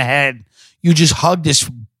fucked up in the head, you just hug this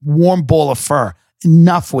warm ball of fur.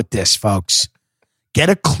 Enough with this, folks. Get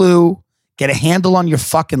a clue. Get a handle on your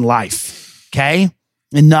fucking life. Okay?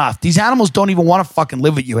 Enough. These animals don't even want to fucking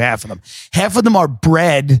live with you, half of them. Half of them are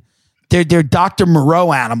bred. They're Dr.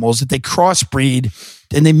 Moreau animals that they crossbreed,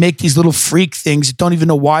 and they make these little freak things that don't even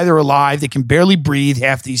know why they're alive. They can barely breathe,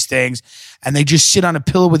 half these things, and they just sit on a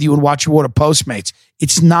pillow with you and watch you order Postmates.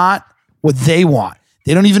 It's not what they want.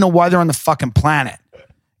 They don't even know why they're on the fucking planet,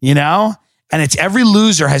 And it's every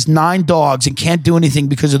loser has 9 dogs and can't do anything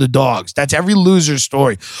because of the dogs. That's every loser's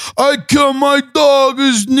story. My dog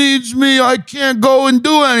needs me. I can't go and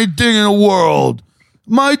do anything in the world.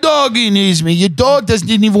 My doggy needs me. Your dog doesn't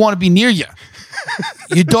even want to be near you.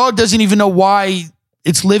 Your dog doesn't even know why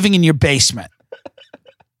it's living in your basement.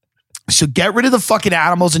 So get rid of the fucking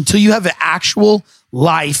animals until you have an actual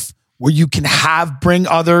life where you can bring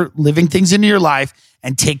other living things into your life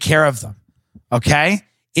and take care of them. Okay?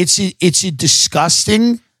 It's a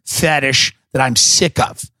disgusting fetish that I'm sick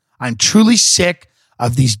of. I'm truly sick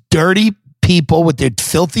of these dirty people with their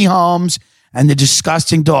filthy homes and the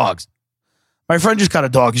disgusting dogs. My friend just got a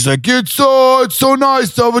dog. He's like, it's so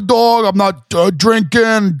nice to have a dog. I'm not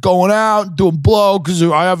drinking, going out, doing blow because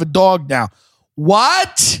I have a dog now.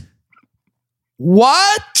 What?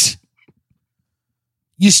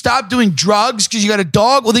 You stop doing drugs because you got a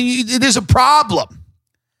dog? Well, then there's a problem.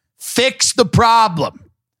 Fix the problem.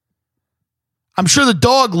 I'm sure the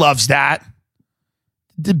dog loves that.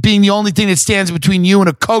 Being the only thing that stands between you and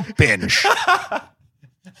a Coke binge.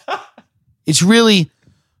 It's really...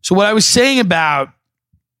 So what I was saying about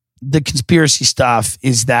the conspiracy stuff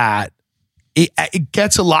is that it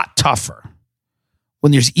gets a lot tougher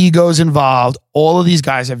when there's egos involved. All of these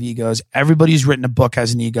guys have egos. Everybody who's written a book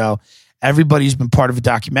has an ego. Everybody who's been part of a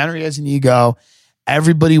documentary has an ego.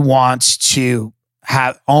 Everybody wants to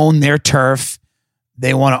own their turf.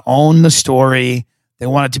 They want to own the story. They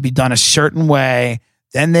want it to be done a certain way.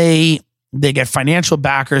 Then they get financial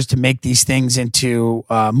backers to make these things into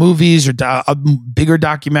movies or bigger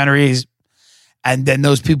documentaries. And then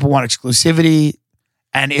those people want exclusivity.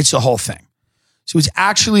 And it's a whole thing. So it's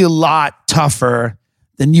actually a lot tougher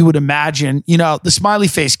than you would imagine. The smiley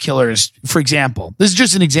face killers, for example. This is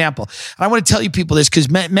just an example. And I want to tell you people this because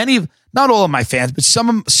not all of my fans, but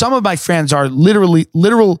some of my fans are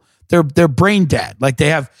literal. They're brain dead. Like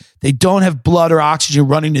they don't have blood or oxygen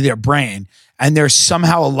running to their brain, and they're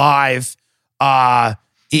somehow alive.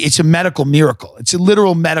 It's a medical miracle. It's a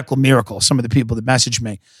literal medical miracle. Some of the people that message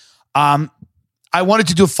me. I wanted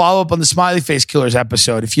to do a follow-up on the Smiley Face Killers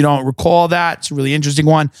episode. If you don't recall that, it's a really interesting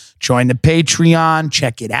one. Join the Patreon.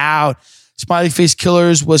 Check it out. Smiley Face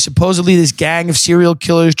Killers was supposedly this gang of serial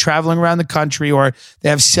killers traveling around the country, or they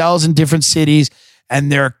have cells in different cities,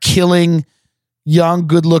 and they're killing young,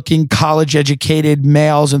 good-looking, college-educated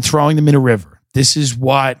males and throwing them in a river. This is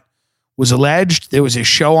what was alleged. There was a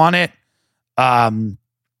show on it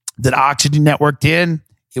that Oxygen Network did.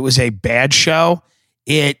 It was a bad show.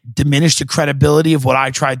 It diminished the credibility of what I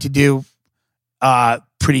tried to do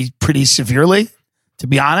pretty severely, to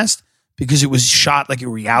be honest, because it was shot like a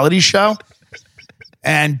reality show.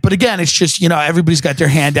 But again, it's just, everybody's got their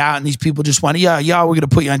hand out and these people just want to, we're going to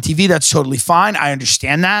put you on TV. That's totally fine. I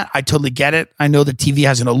understand that. I totally get it. I know that TV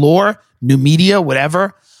has an allure, new media,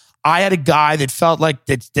 whatever. I had a guy that felt like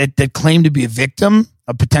that claimed to be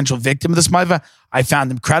a potential victim of this mother. I found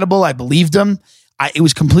him credible. I believed him. It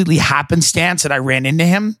was completely happenstance that I ran into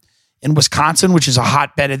him in Wisconsin, which is a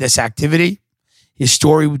hotbed of this activity. His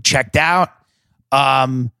story checked out.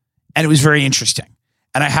 And it was very interesting.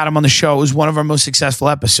 And I had him on the show. It was one of our most successful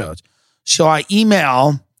episodes. So I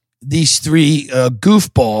email these 3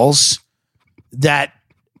 goofballs that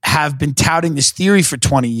have been touting this theory for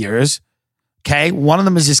 20 years. Okay. One of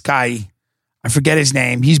them is this guy. I forget his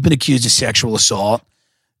name. He's been accused of sexual assault.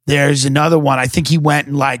 There's another one. I think he went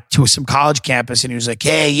to some college campus and he was like,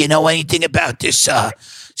 hey, you know anything about this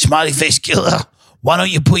smiley face killer? Why don't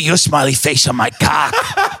you put your smiley face on my cock?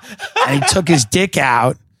 And he took his dick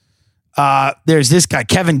out. There's this guy,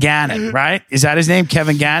 Kevin Gannon, right? Is that his name?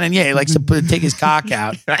 Kevin Gannon? Yeah, he likes to take his cock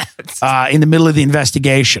out in the middle of the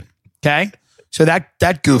investigation. Okay? So that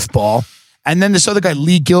goofball. And then this other guy,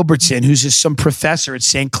 Lee Gilbertson, who's just some professor at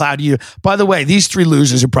St. Cloud U. By the way, these 3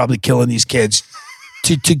 losers are probably killing these kids.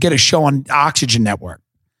 to get a show on Oxygen Network.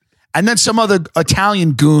 And then some other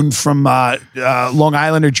Italian goon from Long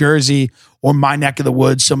Island or Jersey or my neck of the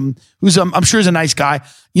woods, who's I'm sure is a nice guy.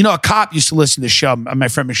 You know, a cop used to listen to the show, my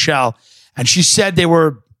friend Michelle, and she said these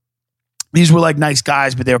were like nice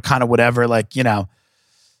guys, but they were kind of whatever, like, you know,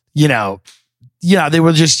 they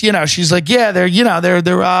were just, you know, she's like, yeah, they're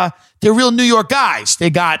real New York guys.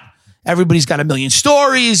 Everybody's got a million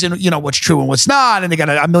stories and, you know, what's true and what's not. And they got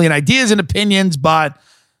a million ideas and opinions, but,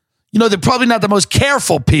 you know, they're probably not the most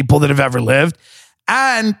careful people that have ever lived.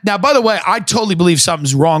 And now, by the way, I totally believe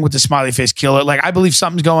something's wrong with the smiley face killer. Like, I believe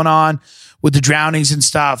something's going on with the drownings and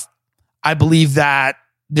stuff. I believe that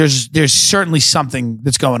there's certainly something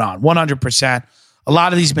that's going on, 100%. A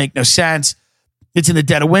lot of these make no sense. It's in the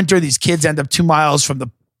dead of winter. These kids end up 2 miles from the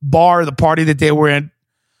bar, the party that they were in.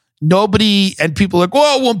 Nobody, and people are like,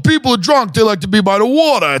 well, when people are drunk, they like to be by the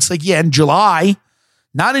water. It's like, yeah, in July,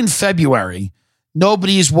 not in February.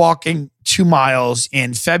 Nobody is walking 2 miles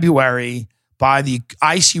in February by the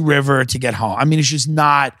icy river to get home. I mean, it's just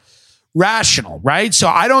not rational, right? So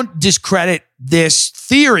I don't discredit this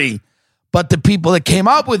theory, but the people that came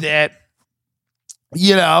up with it,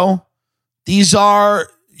 you know, these are,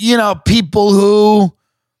 you know, people who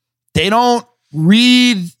they don't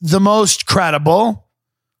read the most credible.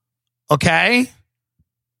 Okay.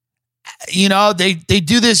 You know, they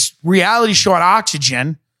do this reality show on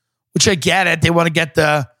Oxygen, which I get it. They want to get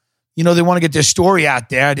their story out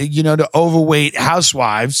there, to overweight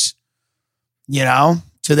housewives, you know,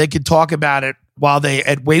 so they could talk about it while they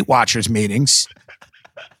at Weight Watchers meetings.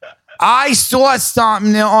 I saw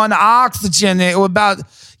something on Oxygen about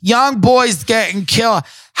young boys getting killed.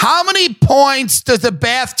 How many points does a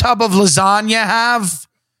bathtub of lasagna have?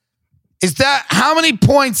 How many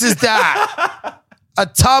points is that? A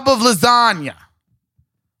tub of lasagna.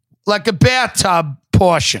 Like a bathtub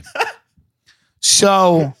portion.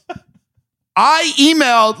 So I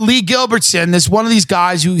emailed Lee Gilbertson, one of these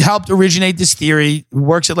guys who helped originate this theory, who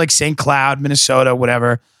works at like St. Cloud, Minnesota,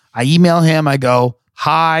 whatever. I email him. I go,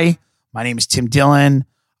 hi, my name is Tim Dillon.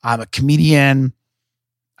 I'm a comedian.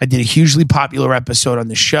 I did a hugely popular episode on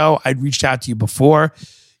the show. I'd reached out to you before.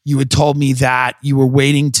 You had told me that you were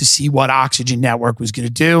waiting to see what Oxygen Network was going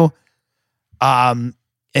to do. And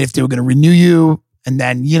if they were going to renew you. And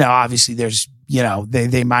then, you know, obviously there's, you know,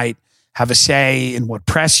 they might have a say in what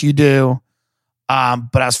press you do.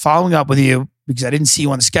 But I was following up with you because I didn't see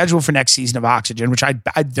you on the schedule for next season of Oxygen, which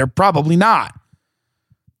they're probably not,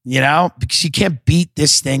 you know, because you can't beat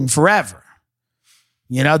this thing forever.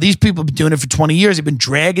 You know, these people have been doing it for 20 years. They've been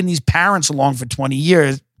dragging these parents along for 20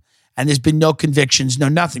 years. And there's been no convictions, no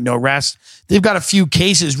nothing, no arrests. They've got a few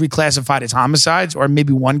cases reclassified as homicides, or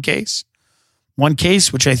maybe one case,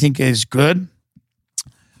 which I think is good.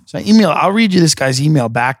 So I'll read you this guy's email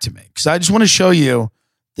back to me because I just want to show you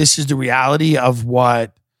this is the reality of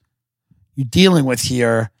what you're dealing with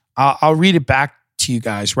here. I'll read it back to you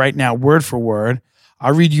guys right now, word for word.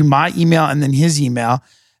 I'll read you my email and then his email,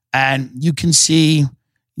 and you can see,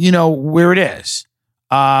 you know, where it is.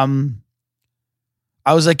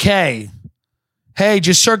 I was like, hey,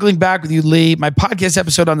 just circling back with you, Lee. My podcast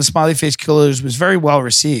episode on the Smiley Face Killers was very well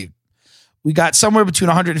received. We got somewhere between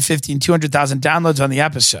 150 and 200,000 downloads on the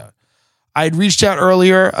episode. I had reached out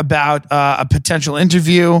earlier about a potential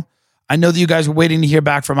interview. I know that you guys were waiting to hear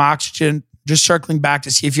back from Oxygen. Just circling back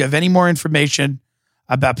to see if you have any more information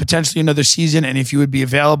about potentially another season and if you would be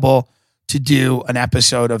available to do an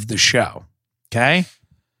episode of the show. Okay?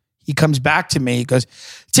 He comes back to me. He goes,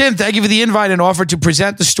 Tim, thank you for the invite and offer to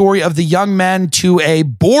present the story of the young men to a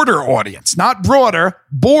border audience, not broader,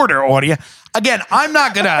 border audience. Again, I'm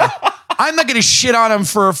not gonna shit on him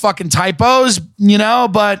for fucking typos, you know,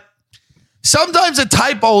 but sometimes a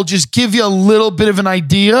typo will just give you a little bit of an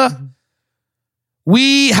idea.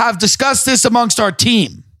 We have discussed this amongst our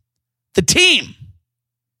team. The team.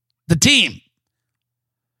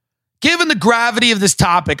 Given the gravity of this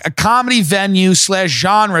topic, a comedy venue /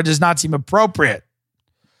 genre does not seem appropriate.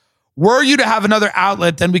 Were you to have another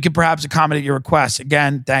outlet, then we could perhaps accommodate your request.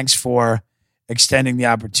 Again, thanks for extending the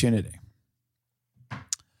opportunity.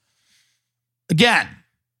 Again,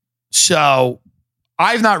 so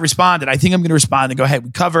I've not responded. I think I'm going to respond and go, hey, we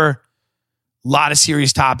cover a lot of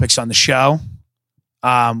serious topics on the show.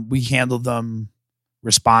 We handle them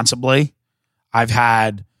responsibly. I've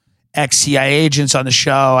had ex-CIA agents on the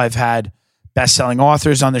show. I've had best-selling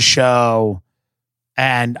authors on the show.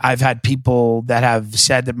 And I've had people that have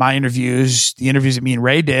said that the interviews that me and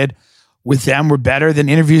Ray did with them were better than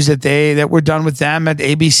interviews that were done with them at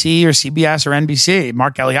ABC or CBS or NBC.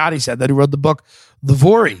 Mark Eliotti said that, who wrote the book, The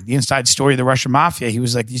Vori, The Inside Story of the Russian Mafia. He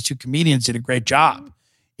was like, these two comedians did a great job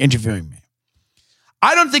interviewing me.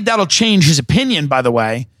 I don't think that'll change his opinion, by the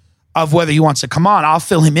way, of whether he wants to come on. I'll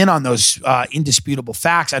fill him in on those indisputable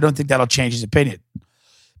facts. I don't think that'll change his opinion.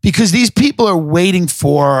 Because these people are waiting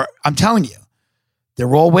for, I'm telling you,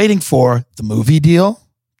 they're all waiting for the movie deal.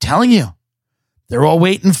 I'm telling you. They're all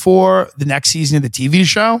waiting for the next season of the TV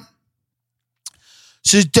show.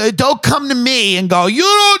 So don't come to me and go, you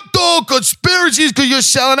don't do conspiracies because you're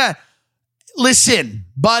selling that. Listen,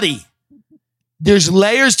 buddy, there's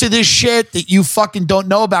layers to this shit that you fucking don't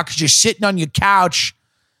know about because you're sitting on your couch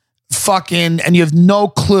fucking and you have no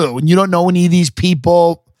clue and you don't know any of these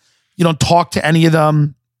people. You don't talk to any of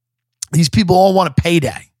them. These people all want a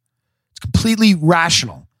payday. It's completely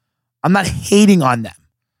rational. I'm not hating on them.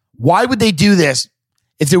 Why would they do this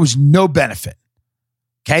if there was no benefit?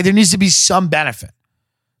 Okay, there needs to be some benefit.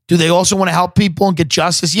 Do they also want to help people and get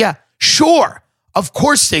justice? Yeah, sure. Of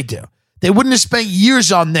course they do. They wouldn't have spent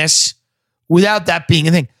years on this without that being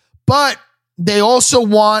a thing. But they also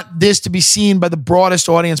want this to be seen by the broadest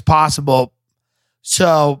audience possible.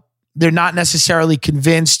 So they're not necessarily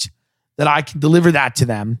convinced that I can deliver that to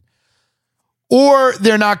them. Or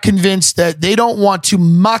they're not convinced that they don't want to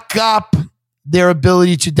muck up their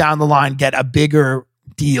ability to down the line get a bigger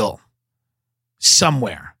deal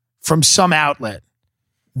somewhere from some outlet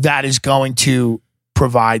that is going to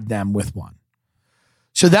provide them with one.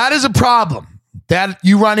 So that is a problem that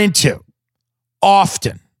you run into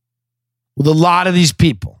often with a lot of these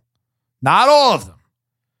people. Not all of them,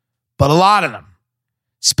 but a lot of them.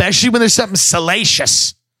 Especially when there's something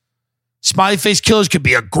salacious. Smiley Face Killers could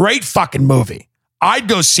be a great fucking movie. I'd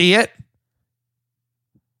go see it.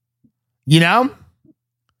 You know?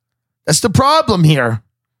 That's the problem here.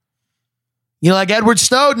 You know, like Edward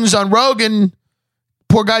Snowden's on Rogan.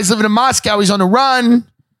 Poor guy's living in Moscow. He's on the run.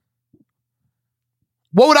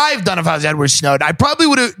 What would I have done if I was Edward Snowden? I probably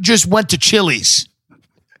would have just went to Chili's,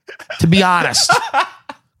 to be honest.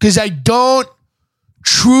 Because I don't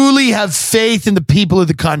truly have faith in the people of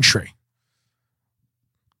the country.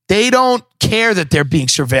 They don't care that they're being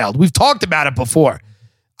surveilled. We've talked about it before.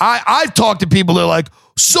 I've talked to people that are like,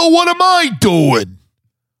 so what am I doing?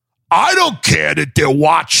 I don't care that they're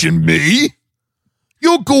watching me.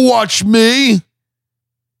 You can watch me.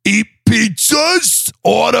 Eat pizzas,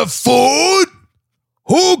 order food.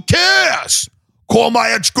 Who cares? Call my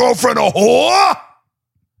ex-girlfriend a whore?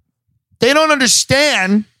 They don't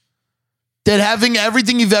understand that having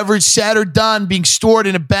everything you've ever said or done being stored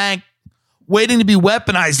in a bank, waiting to be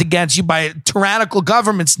weaponized against you by a tyrannical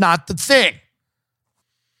government's not the thing.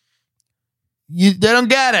 They don't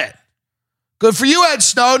get it. Good for you, Ed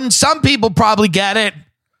Snowden. Some people probably get it.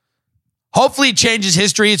 Hopefully it changes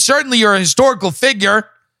history. It's certainly you're a historical figure.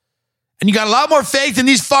 And you got a lot more faith in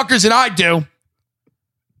these fuckers than I do.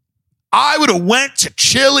 I would have went to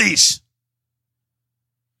Chili's.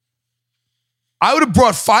 I would have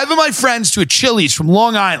brought 5 of my friends to a Chili's from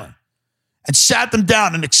Long Island and sat them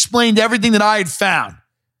down and explained everything that I had found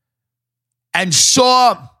and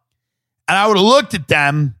saw, and I would have looked at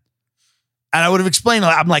them and I would have explained,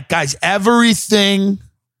 I'm like, guys, everything,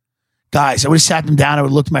 guys, I would have sat them down. I would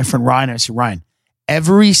have looked at my friend Ryan and I said, Ryan,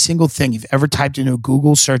 every single thing you've ever typed into a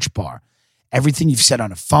Google search bar, everything you've said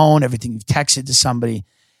on a phone, everything you've texted to somebody,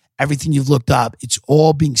 everything you've looked up, it's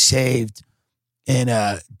all being saved in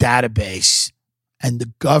a database and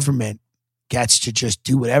the government gets to just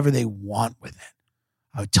do whatever they want with it.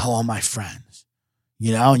 I would tell all my friends,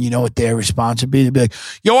 you know, and you know what their response would be? They'd be like,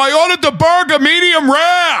 yo, I ordered the burger medium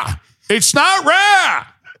rare. It's not rare.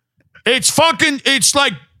 It's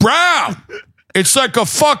like brown. It's like a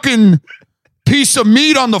fucking piece of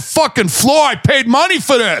meat on the fucking floor. I paid money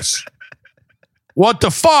for this. What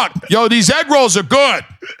the fuck? Yo, these egg rolls are good.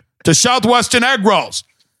 The Southwestern egg rolls.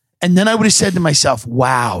 And then I would have said to myself,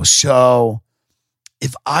 wow, so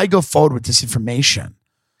if I go forward with this information,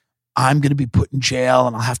 I'm going to be put in jail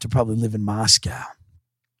and I'll have to probably live in Moscow.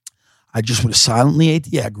 I just would have silently ate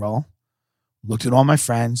the egg roll, looked at all my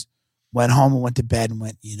friends, went home and went to bed and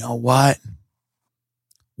went, you know what?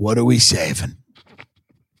 What are we saving?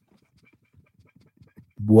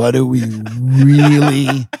 What are we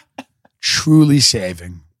really, truly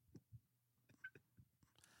saving?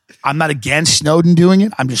 I'm not against Snowden doing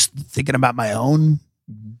it. I'm just thinking about my own,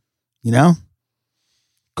 you know?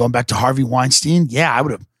 Going back to Harvey Weinstein, yeah, I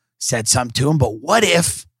would have said something to him, but what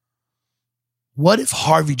if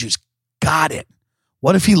Harvey just got it?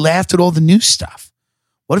 What if he laughed at all the new stuff?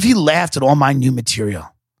 What if he laughed at all my new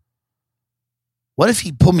material? What if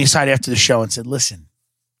he pulled me aside after the show and said, listen,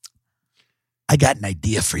 I got an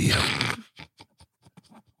idea for you.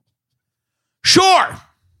 Sure,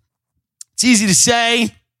 it's easy to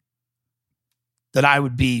say that I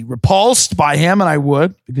would be repulsed by him, and I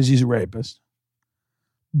would, because he's a rapist.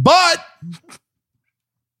 But,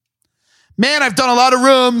 man, I've done a lot of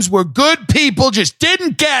rooms where good people just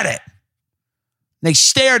didn't get it. They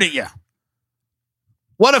stared at you.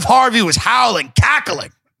 What if Harvey was howling,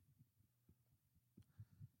 cackling,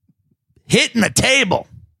 hitting the table,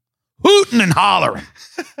 hooting and hollering,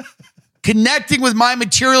 connecting with my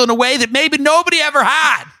material in a way that maybe nobody ever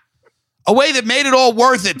had, a way that made it all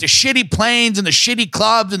worth it, the shitty planes and the shitty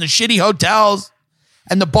clubs and the shitty hotels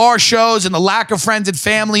and the bar shows and the lack of friends and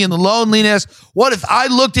family and the loneliness. What if I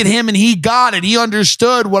looked at him and he got it? He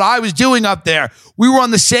understood what I was doing up there. We were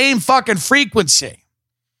on the same fucking frequency.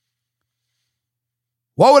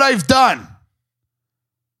 What would I have done?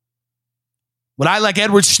 Would I, like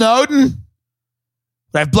Edward Snowden?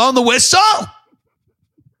 Would I have blown the whistle?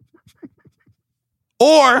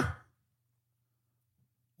 Or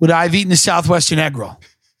would I have eaten a Southwestern egg roll?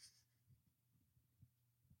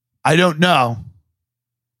 I don't know.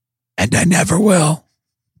 And I never will.